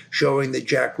record showing that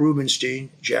Jack Rubenstein,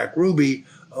 Jack Ruby,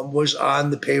 was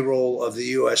on the payroll of the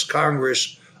U.S.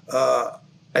 Congress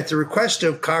at the request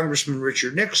of Congressman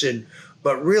Richard Nixon,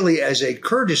 but really as a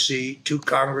courtesy to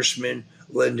Congressman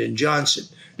Lyndon Johnson.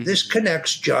 Mm-hmm. This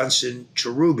connects Johnson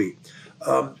to Ruby.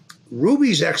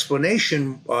 Ruby's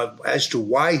explanation as to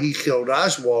why he killed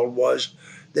Oswald was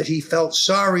that he felt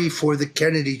sorry for the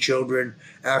Kennedy children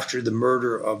after the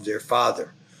murder of their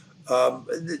father.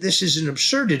 This is an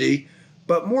absurdity,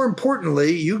 but more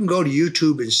importantly, you can go to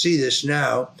YouTube and see this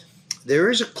now. There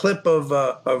is a clip of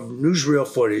newsreel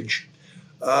footage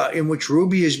in which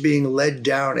Ruby is being led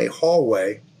down a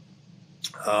hallway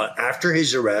After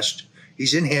his arrest,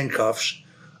 he's in handcuffs,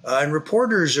 and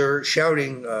reporters are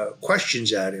shouting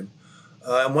questions at him.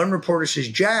 And one reporter says,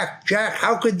 Jack,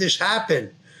 how could this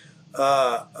happen?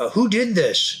 Who did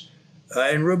this?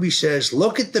 And Ruby says,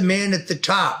 look at the man at the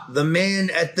top, the man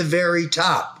at the very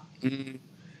top. Mm-hmm.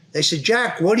 They said,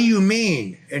 Jack, what do you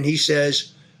mean? And he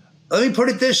says, let me put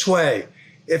it this way.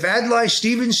 If Adlai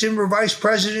Stevenson were vice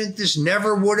president, this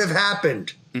never would have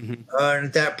happened. Mm-hmm. And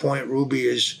at that point, Ruby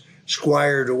is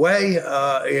squired away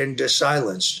and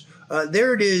silenced.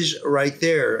 There it is right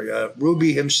there.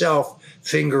 Ruby himself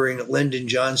fingering Lyndon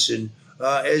Johnson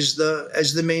as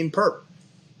the main perp.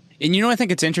 And I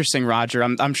think it's interesting, Roger.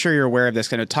 I'm sure you're aware of this.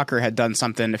 Kind of Tucker had done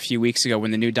something a few weeks ago when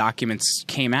the new documents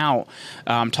came out,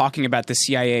 talking about the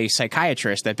CIA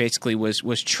psychiatrist that basically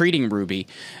was treating Ruby,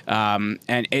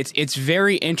 and it's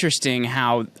very interesting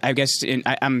how I guess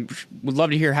would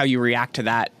love to hear how you react to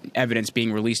that evidence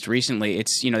being released recently.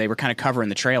 It's they were kind of covering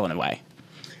the trail in a way.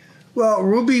 Well,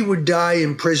 Ruby would die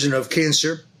in prison of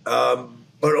cancer, but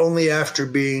only after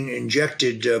being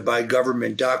injected by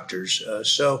government doctors.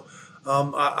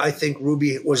 I think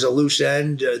Ruby was a loose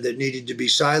end that needed to be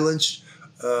silenced.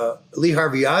 Lee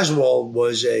Harvey Oswald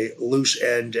was a loose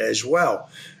end as well.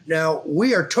 Now,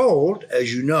 we are told,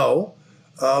 as you know,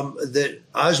 that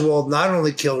Oswald not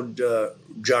only killed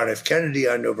John F. Kennedy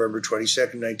on November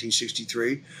 22nd,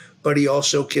 1963, but he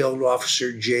also killed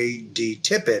Officer J.D.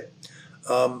 Tippit.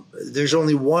 There's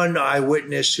only one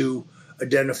eyewitness who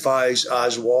identifies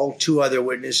Oswald. Two other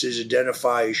witnesses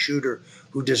identify a shooter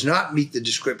who does not meet the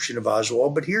description of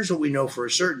Oswald. But here's what we know for a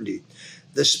certainty.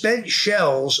 The spent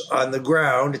shells on the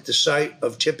ground at the site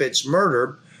of Tippit's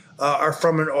murder are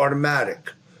from an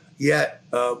automatic. Yet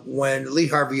when Lee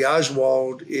Harvey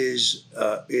Oswald is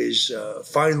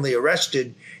finally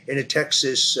arrested in a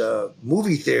Texas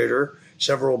movie theater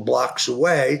several blocks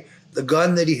away, the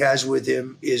gun that he has with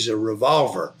him is a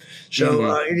revolver.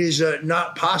 So it is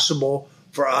not possible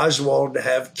for Oswald to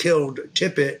have killed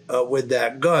Tippit with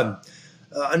that gun.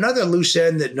 Another loose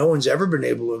end that no one's ever been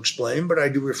able to explain, but I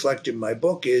do reflect in my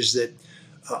book, is that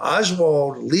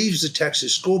Oswald leaves the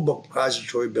Texas School Book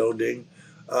Depository building.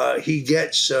 He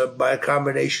gets, by a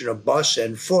combination of bus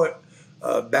and foot,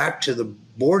 back to the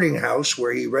boarding house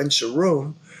where he rents a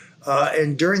room.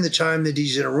 And during the time that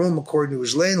he's in a room, according to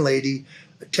his landlady,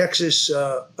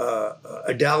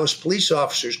 a Dallas police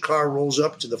officer's car rolls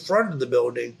up to the front of the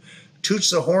building,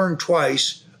 toots the horn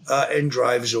twice, and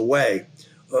drives away.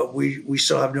 We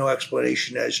still have no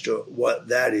explanation as to what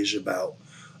that is about.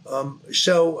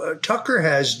 So Tucker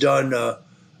has done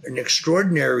an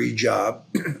extraordinary job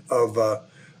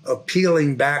of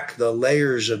peeling back the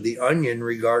layers of the onion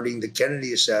regarding the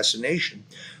Kennedy assassination.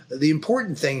 The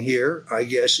important thing here, I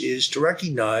guess, is to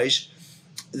recognize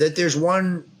that there's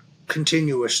one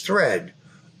continuous thread.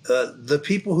 The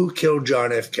people who killed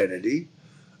John F. Kennedy,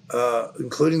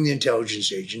 including the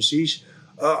intelligence agencies,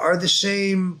 are the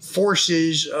same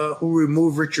forces who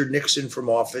removed Richard Nixon from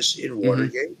office in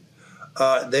Watergate.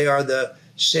 They are the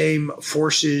same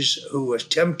forces who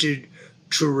attempted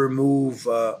to remove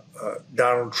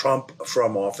Donald Trump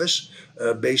from office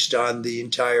based on the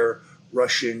entire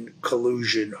Russian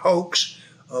collusion hoax.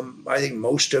 I think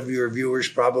most of your viewers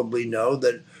probably know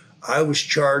that I was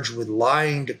charged with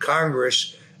lying to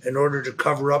Congress in order to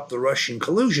cover up the Russian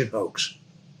collusion hoax.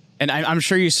 And I'm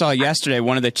sure you saw yesterday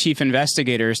one of the chief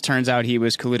investigators, turns out he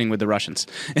was colluding with the Russians.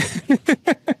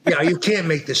 Yeah, you can't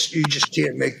make this. You just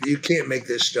can't make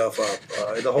this stuff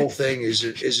up. The whole thing is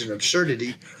an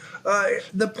absurdity.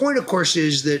 The point, of course,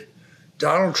 is that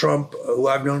Donald Trump, who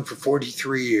I've known for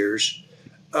 43 years,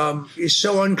 is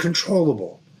so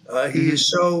uncontrollable. He is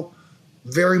so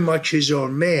very much his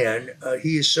own man.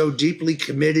 He is so deeply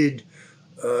committed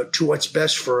to what's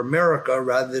best for America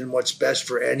rather than what's best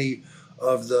for any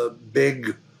of the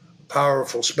big,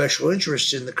 powerful special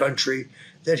interests in the country,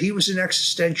 that he was an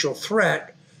existential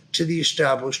threat to the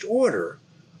established order.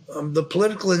 The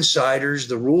political insiders,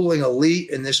 the ruling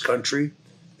elite in this country,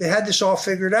 they had this all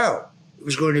figured out. It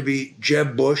was going to be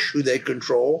Jeb Bush, who they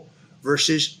control,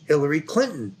 versus Hillary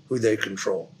Clinton, who they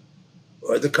control.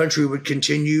 The country would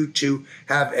continue to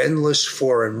have endless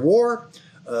foreign war,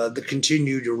 the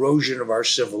continued erosion of our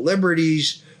civil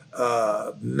liberties,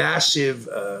 massive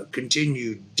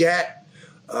continued debt,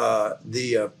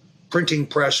 the printing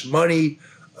press money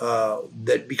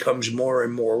that becomes more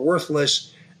and more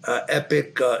worthless,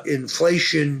 epic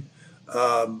inflation,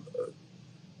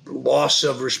 loss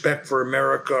of respect for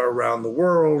America around the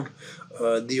world,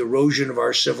 the erosion of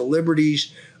our civil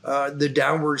liberties, the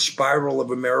downward spiral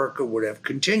of America would have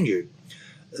continued.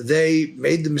 They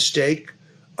made the mistake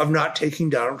of not taking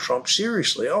Donald Trump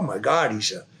seriously. Oh my God,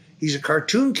 He's a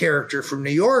cartoon character from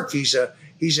New York. He's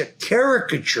a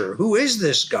caricature. Who is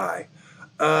this guy?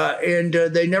 And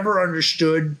they never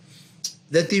understood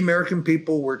that the American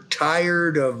people were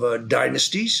tired of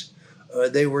dynasties.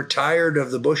 They were tired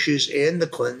of the Bushes and the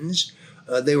Clintons.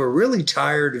 They were really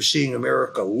tired of seeing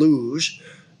America lose.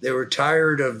 They were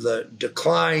tired of the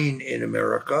decline in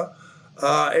America.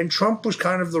 And Trump was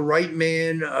kind of the right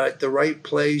man at the right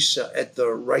place at the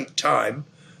right time.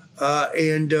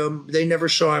 And they never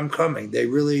saw him coming. They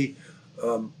really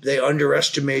they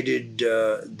underestimated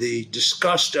the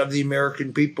disgust of the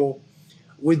American people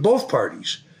with both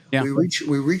parties. Yeah.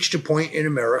 We reached a point in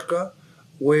America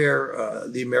where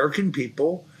the American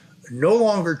people no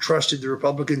longer trusted the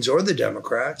Republicans or the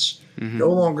Democrats, no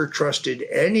longer trusted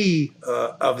any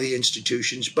of the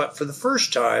institutions, but for the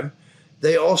first time,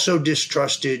 they also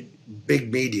distrusted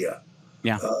big media.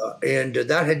 Yeah. And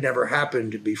that had never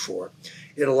happened before.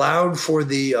 It allowed for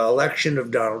the election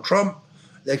of Donald Trump.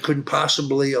 They couldn't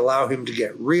possibly allow him to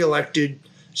get reelected.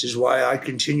 This is why I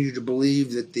continue to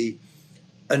believe that the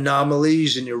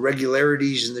anomalies and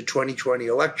irregularities in the 2020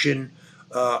 election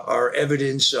are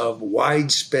evidence of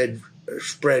widespread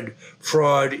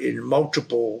fraud in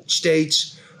multiple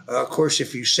states. Of course,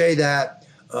 if you say that,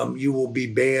 you will be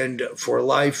banned for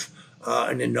life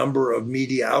in a number of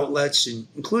media outlets,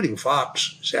 including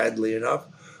Fox, sadly enough.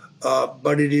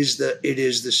 But it is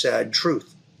the sad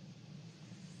truth.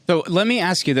 So let me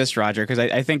ask you this, Roger, because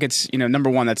I think it's, number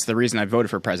one, that's the reason I voted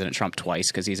for President Trump twice,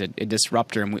 because he's a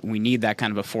disruptor and we need that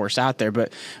kind of a force out there.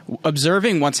 But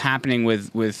observing what's happening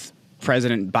with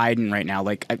President Biden right now,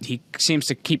 like he seems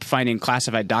to keep finding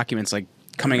classified documents like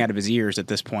coming out of his ears at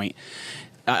this point.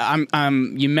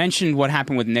 You mentioned what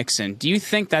happened with Nixon. Do you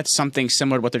think that's something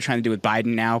similar to what they're trying to do with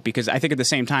Biden now? Because I think at the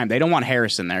same time, they don't want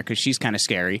Harris in there because she's kind of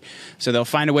scary. So they'll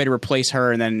find a way to replace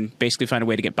her and then basically find a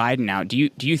way to get Biden out. Do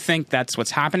you think that's what's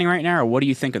happening right now, or what do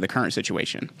you think of the current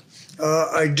situation?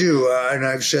 I do, and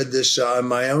I've said this on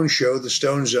my own show, The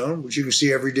Stone Zone, which you can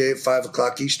see every day at 5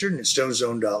 o'clock Eastern at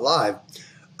stonezone.live.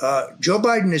 Joe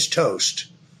Biden is toast.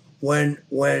 When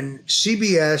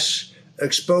CBS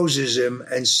exposes him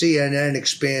and CNN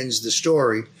expands the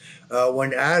story,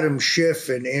 when Adam Schiff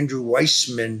and Andrew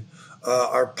Weissman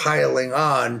are piling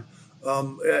on,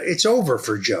 it's over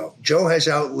for Joe. Joe has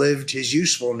outlived his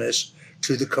usefulness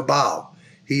to the cabal.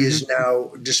 He is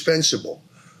now dispensable.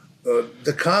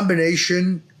 The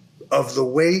combination of the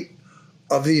weight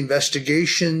of the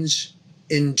investigations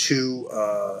into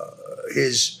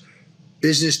his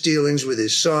business dealings with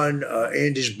his son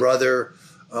and his brother,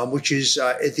 which is,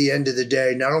 at the end of the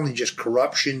day, not only just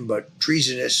corruption, but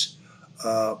treasonous,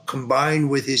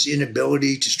 combined with his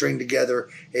inability to string together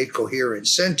a coherent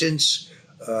sentence,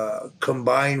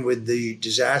 combined with the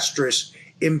disastrous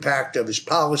impact of his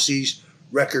policies,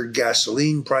 record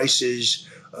gasoline prices,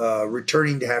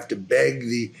 returning to have to beg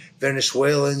the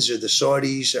Venezuelans or the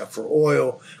Saudis for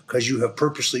oil because you have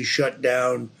purposely shut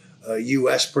down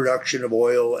U.S. production of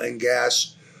oil and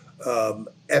gas,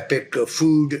 epic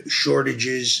food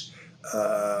shortages,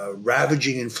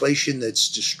 ravaging inflation that's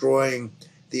destroying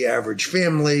the average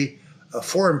family, a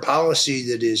foreign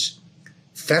policy that is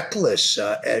feckless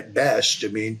at best. I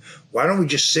mean, why don't we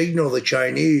just signal the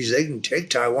Chinese they can take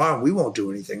Taiwan? We won't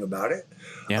do anything about it.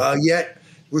 Yeah. Yet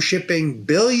we're shipping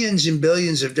billions and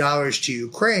billions of dollars to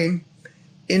Ukraine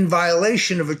in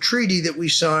violation of a treaty that we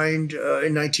signed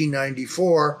in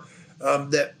 1994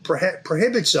 that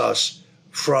prohibits us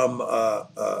from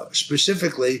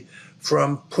specifically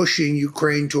from pushing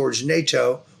Ukraine towards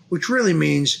NATO, which really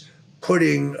means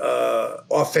putting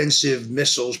offensive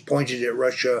missiles pointed at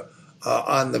Russia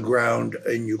on the ground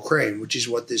in Ukraine, which is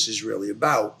what this is really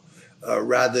about,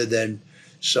 rather than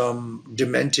some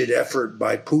demented effort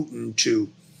by Putin to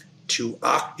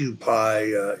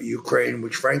occupy Ukraine,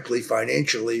 which frankly,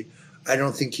 financially, I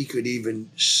don't think he could even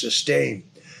sustain.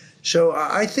 So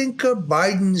I think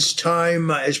Biden's time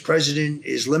as president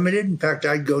is limited. In fact,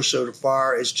 I'd go so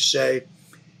far as to say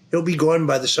he'll be gone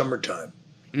by the summertime.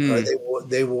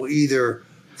 They will either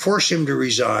force him to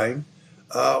resign,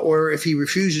 or if he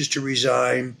refuses to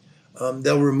resign,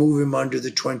 they'll remove him under the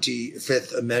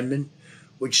 25th Amendment,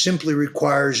 which simply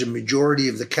requires a majority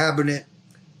of the cabinet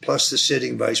plus the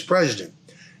sitting vice president.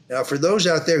 Now, for those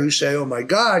out there who say, oh my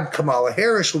God, Kamala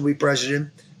Harris will be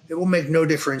president, it will make no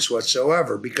difference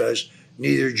whatsoever because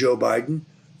neither Joe Biden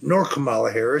nor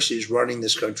Kamala Harris is running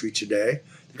this country today.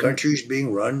 The country is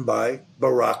being run by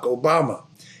Barack Obama.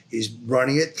 He's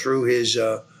running it through his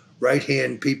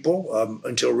right-hand people,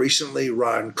 until recently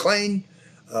Ron Klain,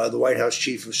 the White House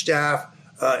chief of staff,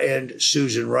 and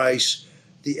Susan Rice,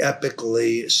 the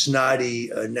epically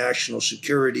snotty national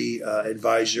security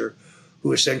advisor,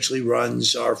 who essentially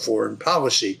runs our foreign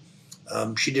policy.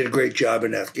 She did a great job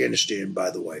in Afghanistan, by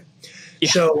the way. Yeah.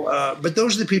 So, but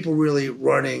those are the people really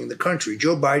running the country.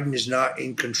 Joe Biden is not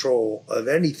in control of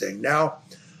anything. Now,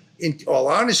 in all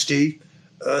honesty,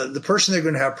 the person they're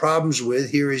going to have problems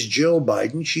with here is Jill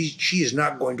Biden. She is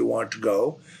not going to want to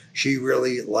go. She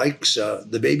really likes,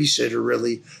 the babysitter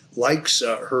really likes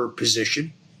her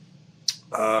position.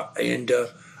 And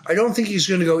I don't think he's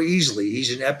going to go easily.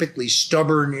 He's an epically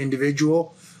stubborn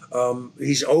individual.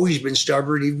 He's always been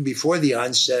stubborn, even before the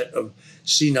onset of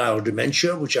senile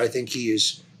dementia, which I think he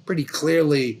is pretty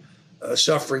clearly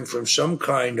suffering from some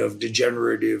kind of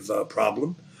degenerative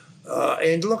problem.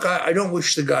 And look, I don't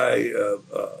wish the guy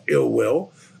ill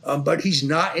will, but he's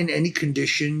not in any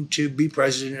condition to be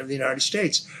president of the United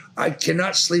States. I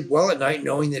cannot sleep well at night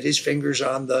knowing that his finger's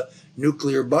on the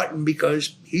nuclear button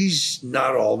because he's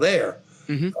not all there.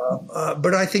 Mm-hmm.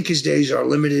 But I think his days are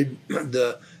limited.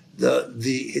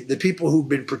 The people who've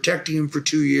been protecting him for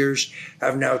 2 years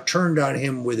have now turned on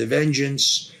him with a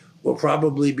vengeance. We'll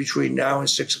probably between now and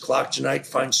 6 o'clock tonight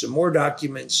find some more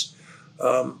documents.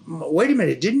 Wait a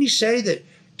minute, didn't he say that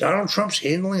Donald Trump's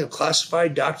handling of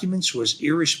classified documents was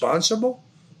irresponsible?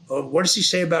 What does he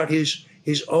say about his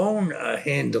own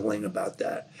handling about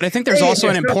that? But I think there's also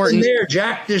an important there,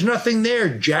 Jack. There's nothing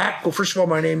there, Jack. Well, first of all,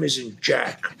 my name isn't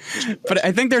Jack. But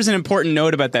I think there's an important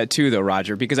note about that too, though,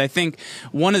 Roger, because I think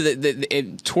one of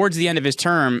towards the end of his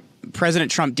term, President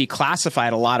Trump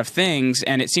declassified a lot of things,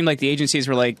 and it seemed like the agencies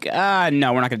were like,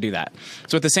 no, we're not going to do that.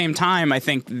 So at the same time, I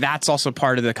think that's also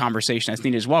part of the conversation that's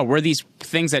needed as well. Were these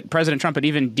things that President Trump had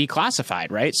even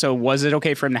declassified, right? So was it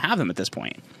okay for him to have them at this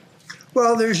point?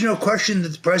 Well, there's no question that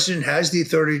the president has the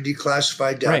authority to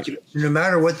declassify documents. Right. No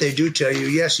matter what they do tell you,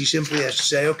 yes, he simply has to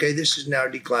say, okay, this is now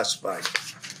declassified.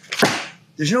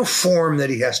 There's no form that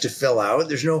he has to fill out.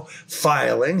 There's no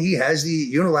filing. He has the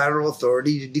unilateral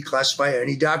authority to declassify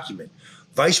any document.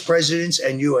 Vice presidents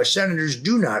and U.S. senators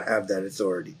do not have that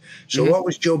authority. So what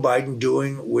was Joe Biden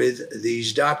doing with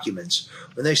these documents?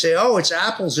 When they say, oh, it's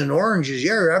apples and oranges,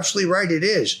 yeah, you're absolutely right, it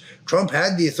is. Trump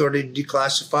had the authority to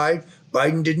declassify.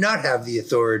 Biden did not have the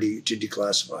authority to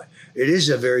declassify. It is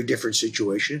a very different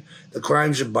situation. The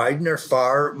crimes of Biden are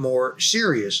far more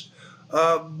serious.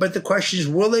 But the question is,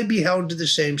 will they be held to the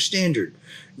same standard?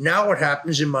 Now what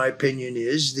happens, in my opinion,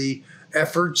 is the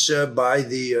efforts by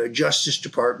the Justice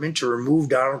Department to remove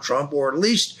Donald Trump, or at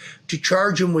least to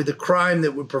charge him with a crime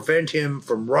that would prevent him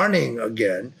from running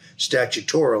again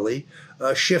statutorily,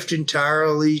 shift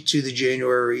entirely to the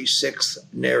January 6th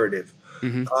narrative.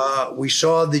 Mm-hmm. We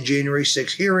saw the January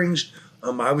 6th hearings.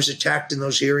 I was attacked in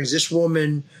those hearings. This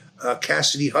woman,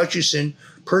 Cassidy Hutchinson,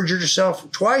 perjured herself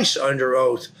twice under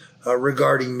oath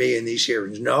regarding me in these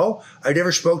hearings. No, I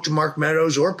never spoke to Mark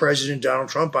Meadows or President Donald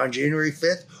Trump on January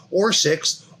 5th or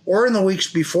 6th or in the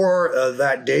weeks before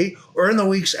that date or in the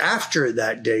weeks after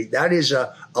that date. That is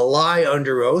a lie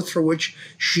under oath for which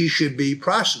she should be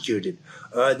prosecuted.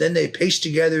 Then they paste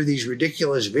together these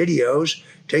ridiculous videos,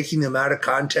 taking them out of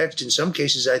context, in some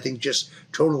cases, I think just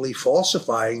totally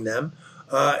falsifying them,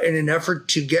 in an effort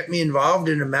to get me involved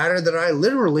in a matter that I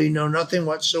literally know nothing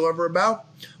whatsoever about.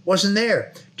 Wasn't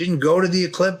there. Didn't go to the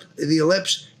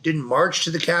ellipse, didn't march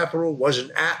to the Capitol,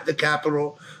 wasn't at the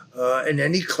Capitol, and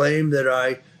any claim that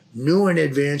I knew in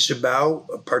advance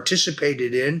about,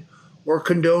 participated in, or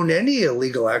condoned any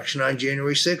illegal action on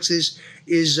January 6th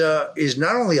is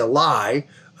not only a lie,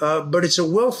 but it's a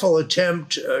willful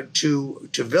attempt to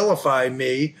vilify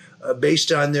me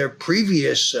based on their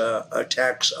previous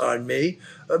attacks on me,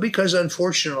 because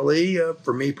unfortunately,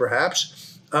 for me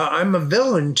perhaps, I'm a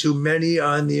villain to many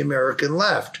on the American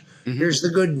left. Mm-hmm. Here's the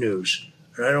good news,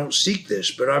 and I don't seek this,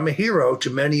 but I'm a hero to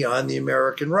many on the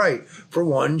American right for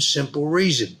one simple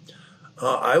reason.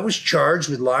 I was charged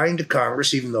with lying to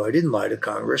Congress, even though I didn't lie to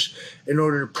Congress, in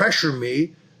order to pressure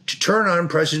me to turn on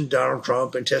President Donald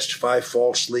Trump and testify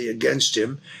falsely against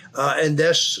him, and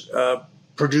thus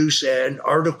produce an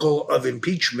article of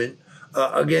impeachment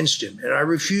against him. And I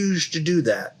refused to do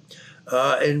that.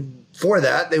 And for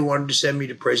that, they wanted to send me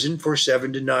to prison for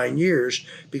 7 to 9 years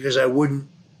because I wouldn't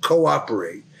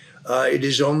cooperate. It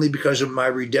is only because of my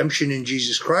redemption in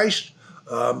Jesus Christ,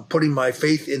 putting my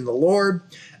faith in the Lord,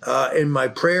 and my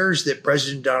prayers that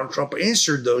President Donald Trump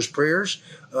answered those prayers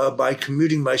by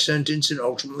commuting my sentence and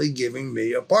ultimately giving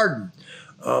me a pardon.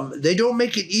 They don't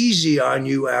make it easy on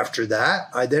you after that.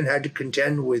 I then had to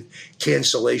contend with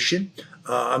cancellation.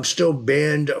 I'm still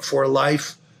banned for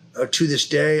life to this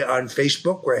day on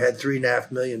Facebook, where I had 3.5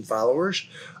 million followers.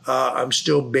 I'm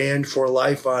still banned for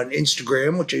life on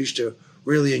Instagram, which I used to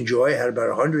really enjoy. I had about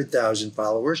 100,000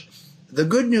 followers. The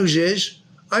good news is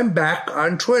I'm back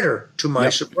on Twitter, to my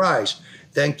surprise.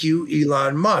 Thank you,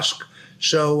 Elon Musk.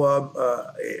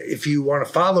 So if you want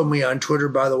to follow me on Twitter,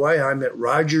 by the way, I'm at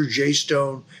Roger J.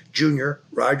 Stone Jr.,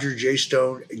 Roger J.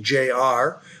 Stone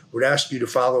Jr. Would ask you to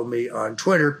follow me on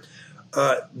Twitter.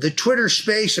 The Twitter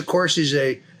space, of course, is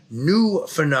a new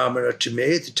phenomena to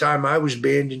me. At the time I was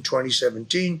banned in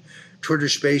 2017, Twitter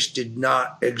space did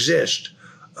not exist.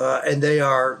 And they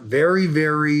are very,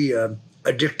 very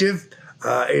addictive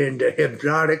and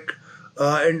hypnotic.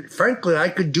 And frankly, I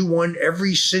could do one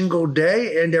every single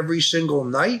day and every single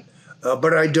night,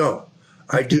 but I don't.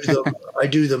 I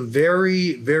do them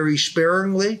very, very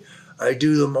sparingly. I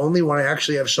do them only when I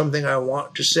actually have something I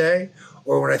want to say,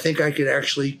 or when I think I can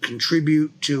actually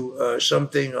contribute to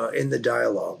something in the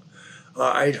dialogue.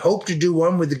 I'd hope to do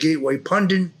one with the Gateway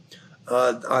Pundit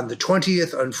on the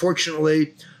 20th.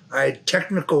 Unfortunately, I had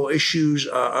technical issues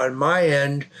on my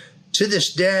end. To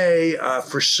this day,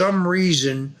 for some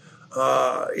reason,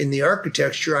 in the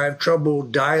architecture, I have trouble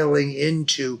dialing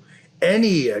into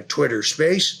any Twitter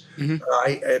space.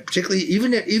 I particularly,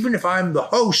 even if I'm the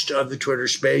host of the Twitter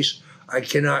space, I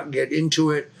cannot get into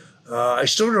it. I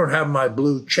still don't have my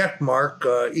blue check mark.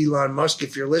 Elon Musk,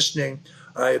 if you're listening,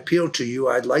 I appeal to you.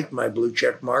 I'd like my blue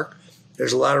check mark.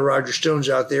 There's a lot of Roger Stones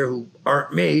out there who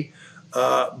aren't me.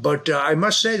 But I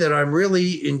must say that I'm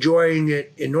really enjoying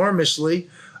it enormously.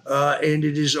 And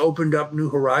it has opened up new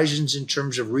horizons in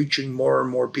terms of reaching more and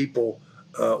more people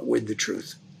with the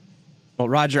truth. Well,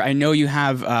 Roger, I know you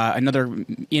have another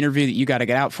interview that you got to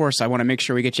get out for, so I want to make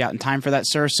sure we get you out in time for that,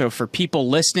 sir. So for people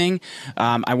listening,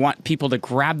 I want people to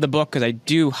grab the book because I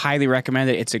do highly recommend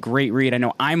it. It's a great read. I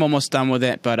know I'm almost done with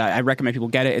it, but I recommend people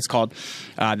get it. It's called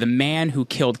The Man Who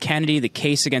Killed Kennedy, The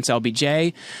Case Against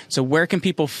LBJ. So where can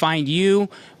people find you?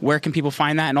 Where can people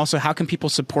find that? And also, how can people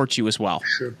support you as well?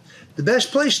 Sure. The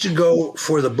best place to go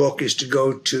for the book is to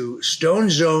go to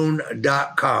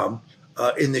stonezone.com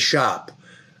in the shop.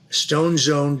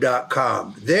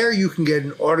 stonezone.com. There you can get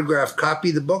an autographed copy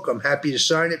of the book. I'm happy to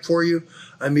sign it for you.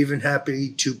 I'm even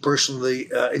happy to personally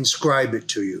inscribe it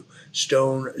to you.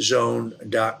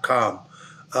 stonezone.com.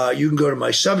 You can go to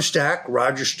my Substack,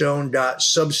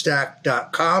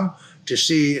 rogerstone.substack.com, to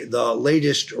see the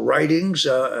latest writings.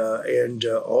 And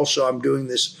also I'm doing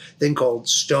this thing called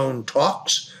Stone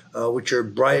Talks, which are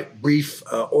brief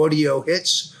audio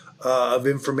hits of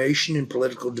information and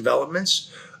political developments.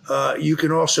 You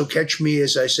can also catch me,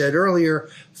 as I said earlier,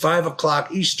 5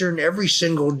 o'clock Eastern every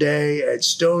single day at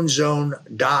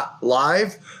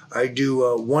stonezone.live. I do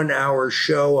a 1-hour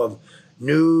show of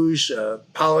news,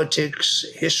 politics,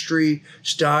 history,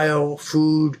 style,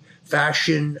 food,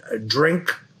 fashion,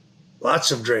 drink,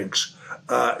 lots of drinks.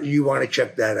 You want to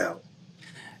check that out.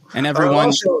 And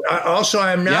everyone. Also,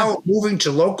 I am now moving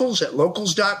to Locals at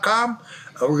locals.com.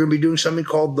 We're going to be doing something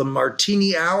called the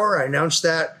Martini Hour. I announced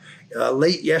that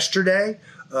late yesterday.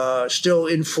 Still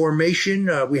in formation.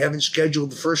 We haven't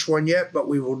scheduled the first one yet, but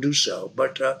we will do so.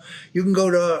 But you can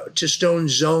go to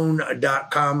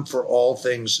stonezone.com for all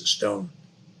things Stone.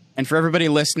 And for everybody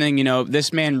listening, you know,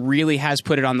 this man really has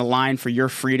put it on the line for your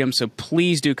freedom. So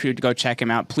please do go check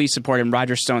him out. Please support him.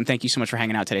 Roger Stone, thank you so much for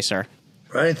hanging out today, sir.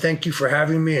 Ryan, thank you for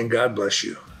having me, and God bless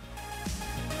you.